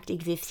in fact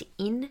exist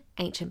in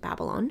ancient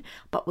Babylon,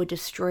 but were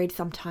destroyed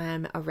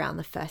sometime around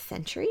the 1st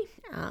century.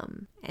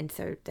 And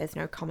so there's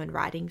no common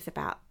writings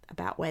about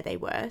where they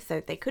were.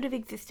 So they could have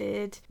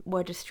existed,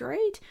 were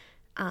destroyed.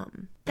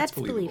 That's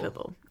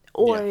believable.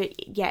 Or,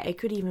 it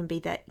could even be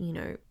that,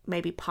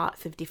 maybe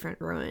parts of different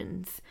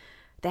ruins,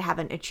 they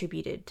haven't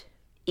attributed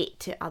it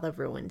to other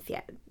ruins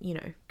yet,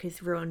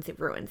 because ruins are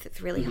ruins.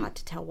 It's really hard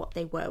to tell what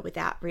they were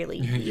without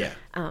really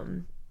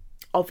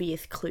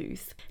obvious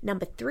clues.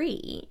 Number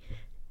 3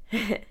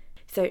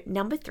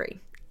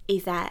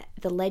 is that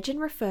the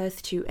legend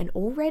refers to an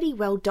already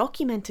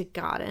well-documented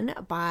garden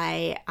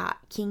by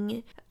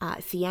King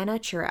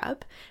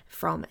Sennacherib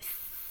from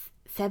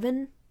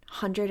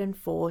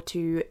 704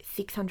 to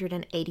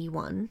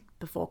 681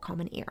 before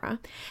Common Era,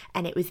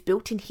 and it was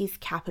built in his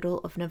capital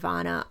of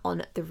Nirvana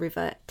on the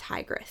river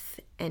Tigris.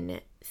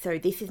 And so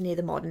this is near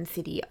the modern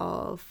city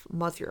of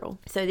Mosul.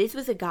 So this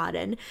was a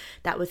garden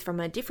that was from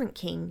a different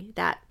king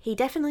that he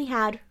definitely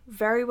had,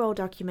 very well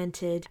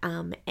documented,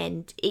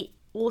 and it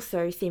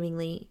also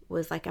seemingly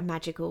was like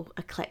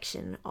a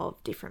collection of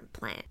different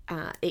plants.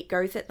 It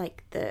goes that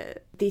like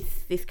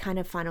this kind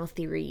of final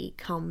theory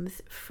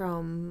comes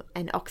from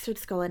an Oxford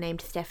scholar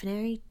named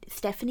Stephanie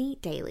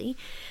Daly,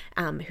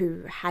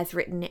 who has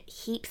written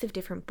heaps of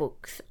different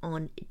books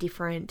on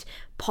different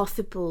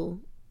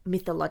possible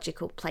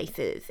mythological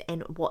places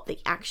and what the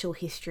actual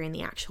history and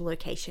the actual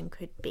location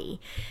could be.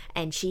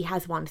 And she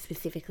has one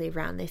specifically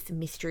around this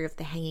mystery of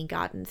the Hanging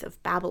Gardens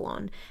of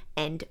Babylon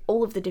and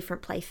all of the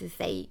different places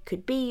they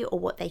could be or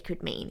what they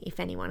could mean, if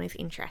anyone is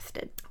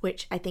interested,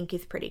 which I think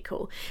is pretty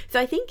cool. So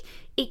I think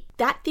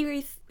that theory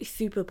is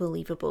super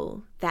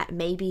believable, that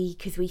maybe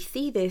because we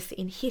see this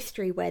in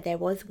history where there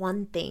was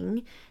one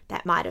thing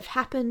that might have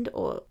happened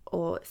or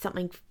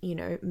something,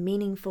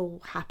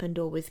 meaningful happened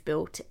or was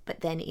built,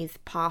 but then is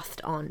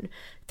passed on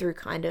through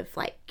kind of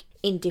like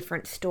in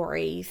different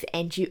stories,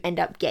 and you end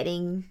up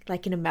getting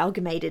like an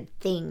amalgamated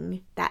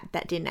thing that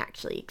didn't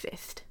actually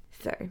exist.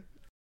 So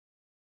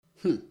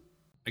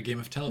a game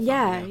of telephone.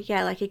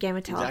 Yeah, like a game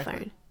of telephone.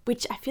 Exactly.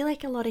 Which I feel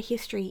like a lot of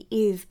history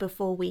is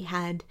before we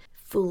had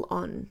full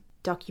on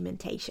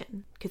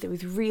documentation because it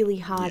was really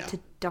hard to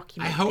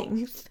document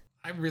things.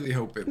 I really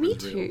hope it Me was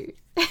too. real.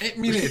 I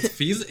mean,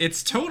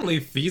 it's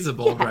totally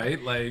feasible,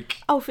 right? Like,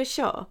 oh, for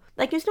sure.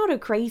 Like, it's not a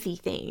crazy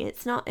thing.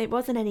 It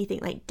wasn't anything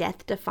like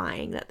death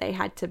defying that they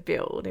had to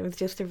build. It was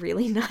just a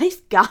really nice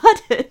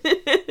garden.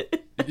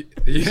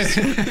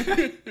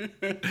 yeah.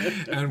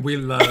 And we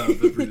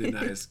love a really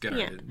nice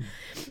garden.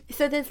 Yeah.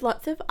 So there's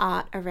lots of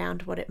art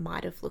around what it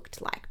might have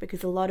looked like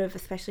because a lot of,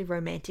 especially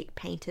romantic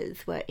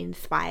painters, were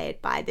inspired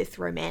by this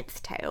romance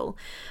tale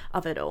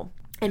of it all.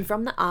 And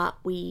from the art,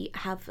 we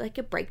have like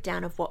a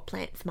breakdown of what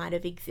plants might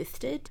have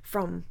existed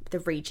from the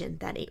region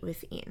that it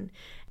was in.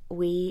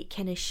 We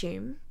can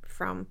assume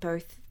from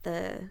both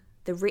the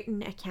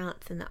written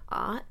accounts and the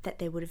art that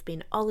there would have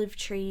been olive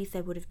trees,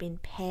 there would have been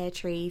pear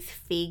trees,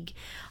 fig,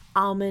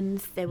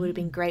 almonds, there would have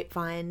been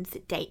grapevines,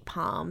 date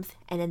palms,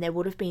 and then there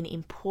would have been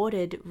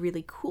imported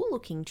really cool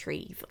looking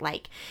trees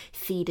like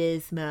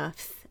cedars,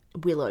 myrtles,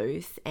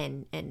 willows,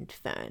 and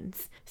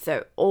ferns.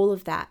 So all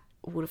of that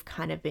would have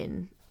kind of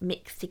been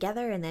mixed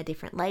together in their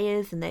different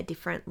layers and their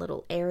different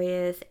little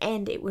areas,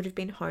 and it would have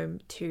been home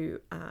to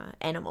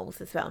animals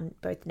as well,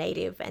 both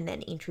native and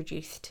then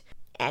introduced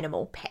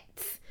animal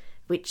pets,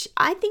 which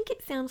I think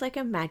it sounds like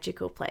a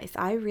magical place.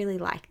 I really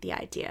like the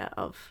idea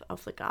of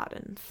the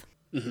gardens.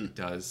 It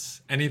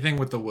does. Anything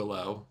with the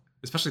willow,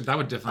 especially that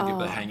would definitely give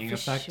the hanging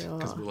effect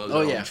because willows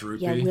are all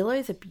droopy. Yeah,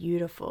 willows are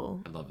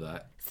beautiful. I love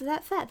that. So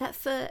that's that. That's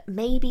the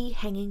maybe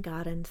Hanging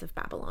Gardens of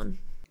Babylon.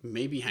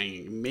 Maybe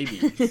hanging,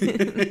 maybe.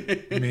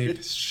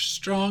 Maybe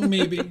strong,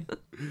 maybe.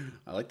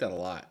 I like that a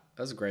lot.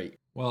 That's great.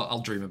 Well,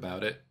 I'll dream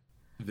about it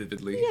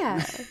vividly.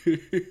 Yeah.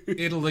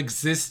 It'll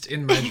exist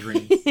in my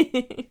dreams.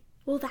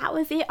 Well, that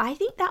was it. I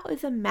think that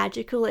was a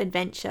magical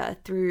adventure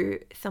through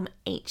some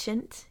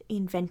ancient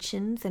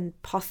inventions and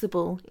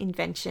possible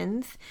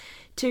inventions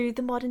to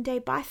the modern day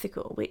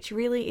bicycle, which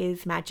really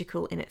is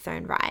magical in its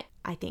own right,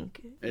 I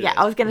think.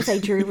 I was going to say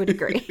Drew would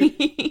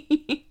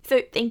agree.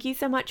 So thank you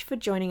so much for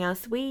joining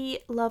us. We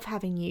love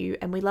having you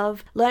and we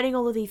love learning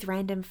all of these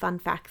random fun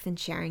facts and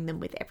sharing them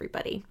with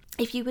everybody.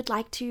 If you would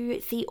like to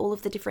see all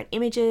of the different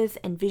images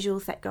and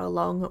visuals that go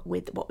along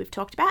with what we've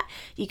talked about,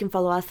 you can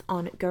follow us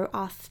on Go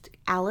Ask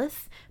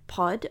Alice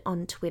Pod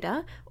on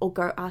Twitter or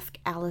Go Ask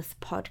Alice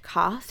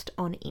Podcast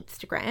on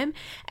Instagram.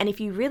 And if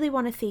you really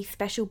want to see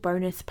special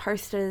bonus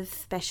posters,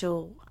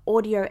 special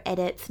audio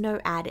edits,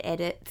 no ad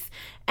edits,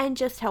 and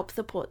just help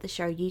support the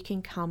show, you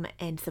can come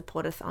and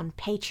support us on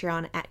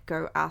Patreon at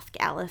Go Ask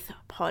Alice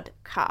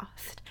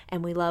Podcast.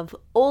 And we love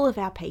all of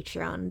our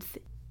Patreons.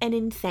 An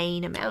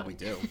insane amount. Oh, we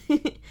do.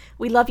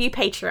 We love you,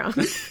 Patreon.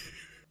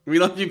 We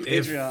love you,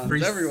 Patreon.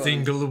 Every everyone.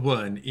 single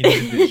one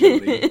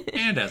individually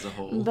and as a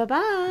whole.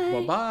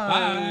 Bye-bye. Bye-bye.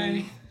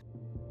 Bye.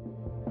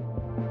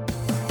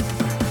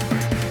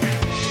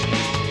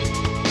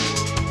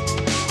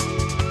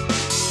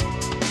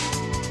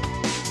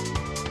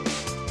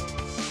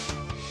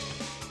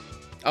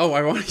 Oh,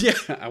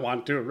 I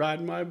want to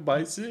ride my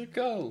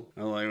bicycle.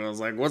 I was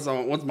like,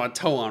 what's my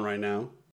toe on right now?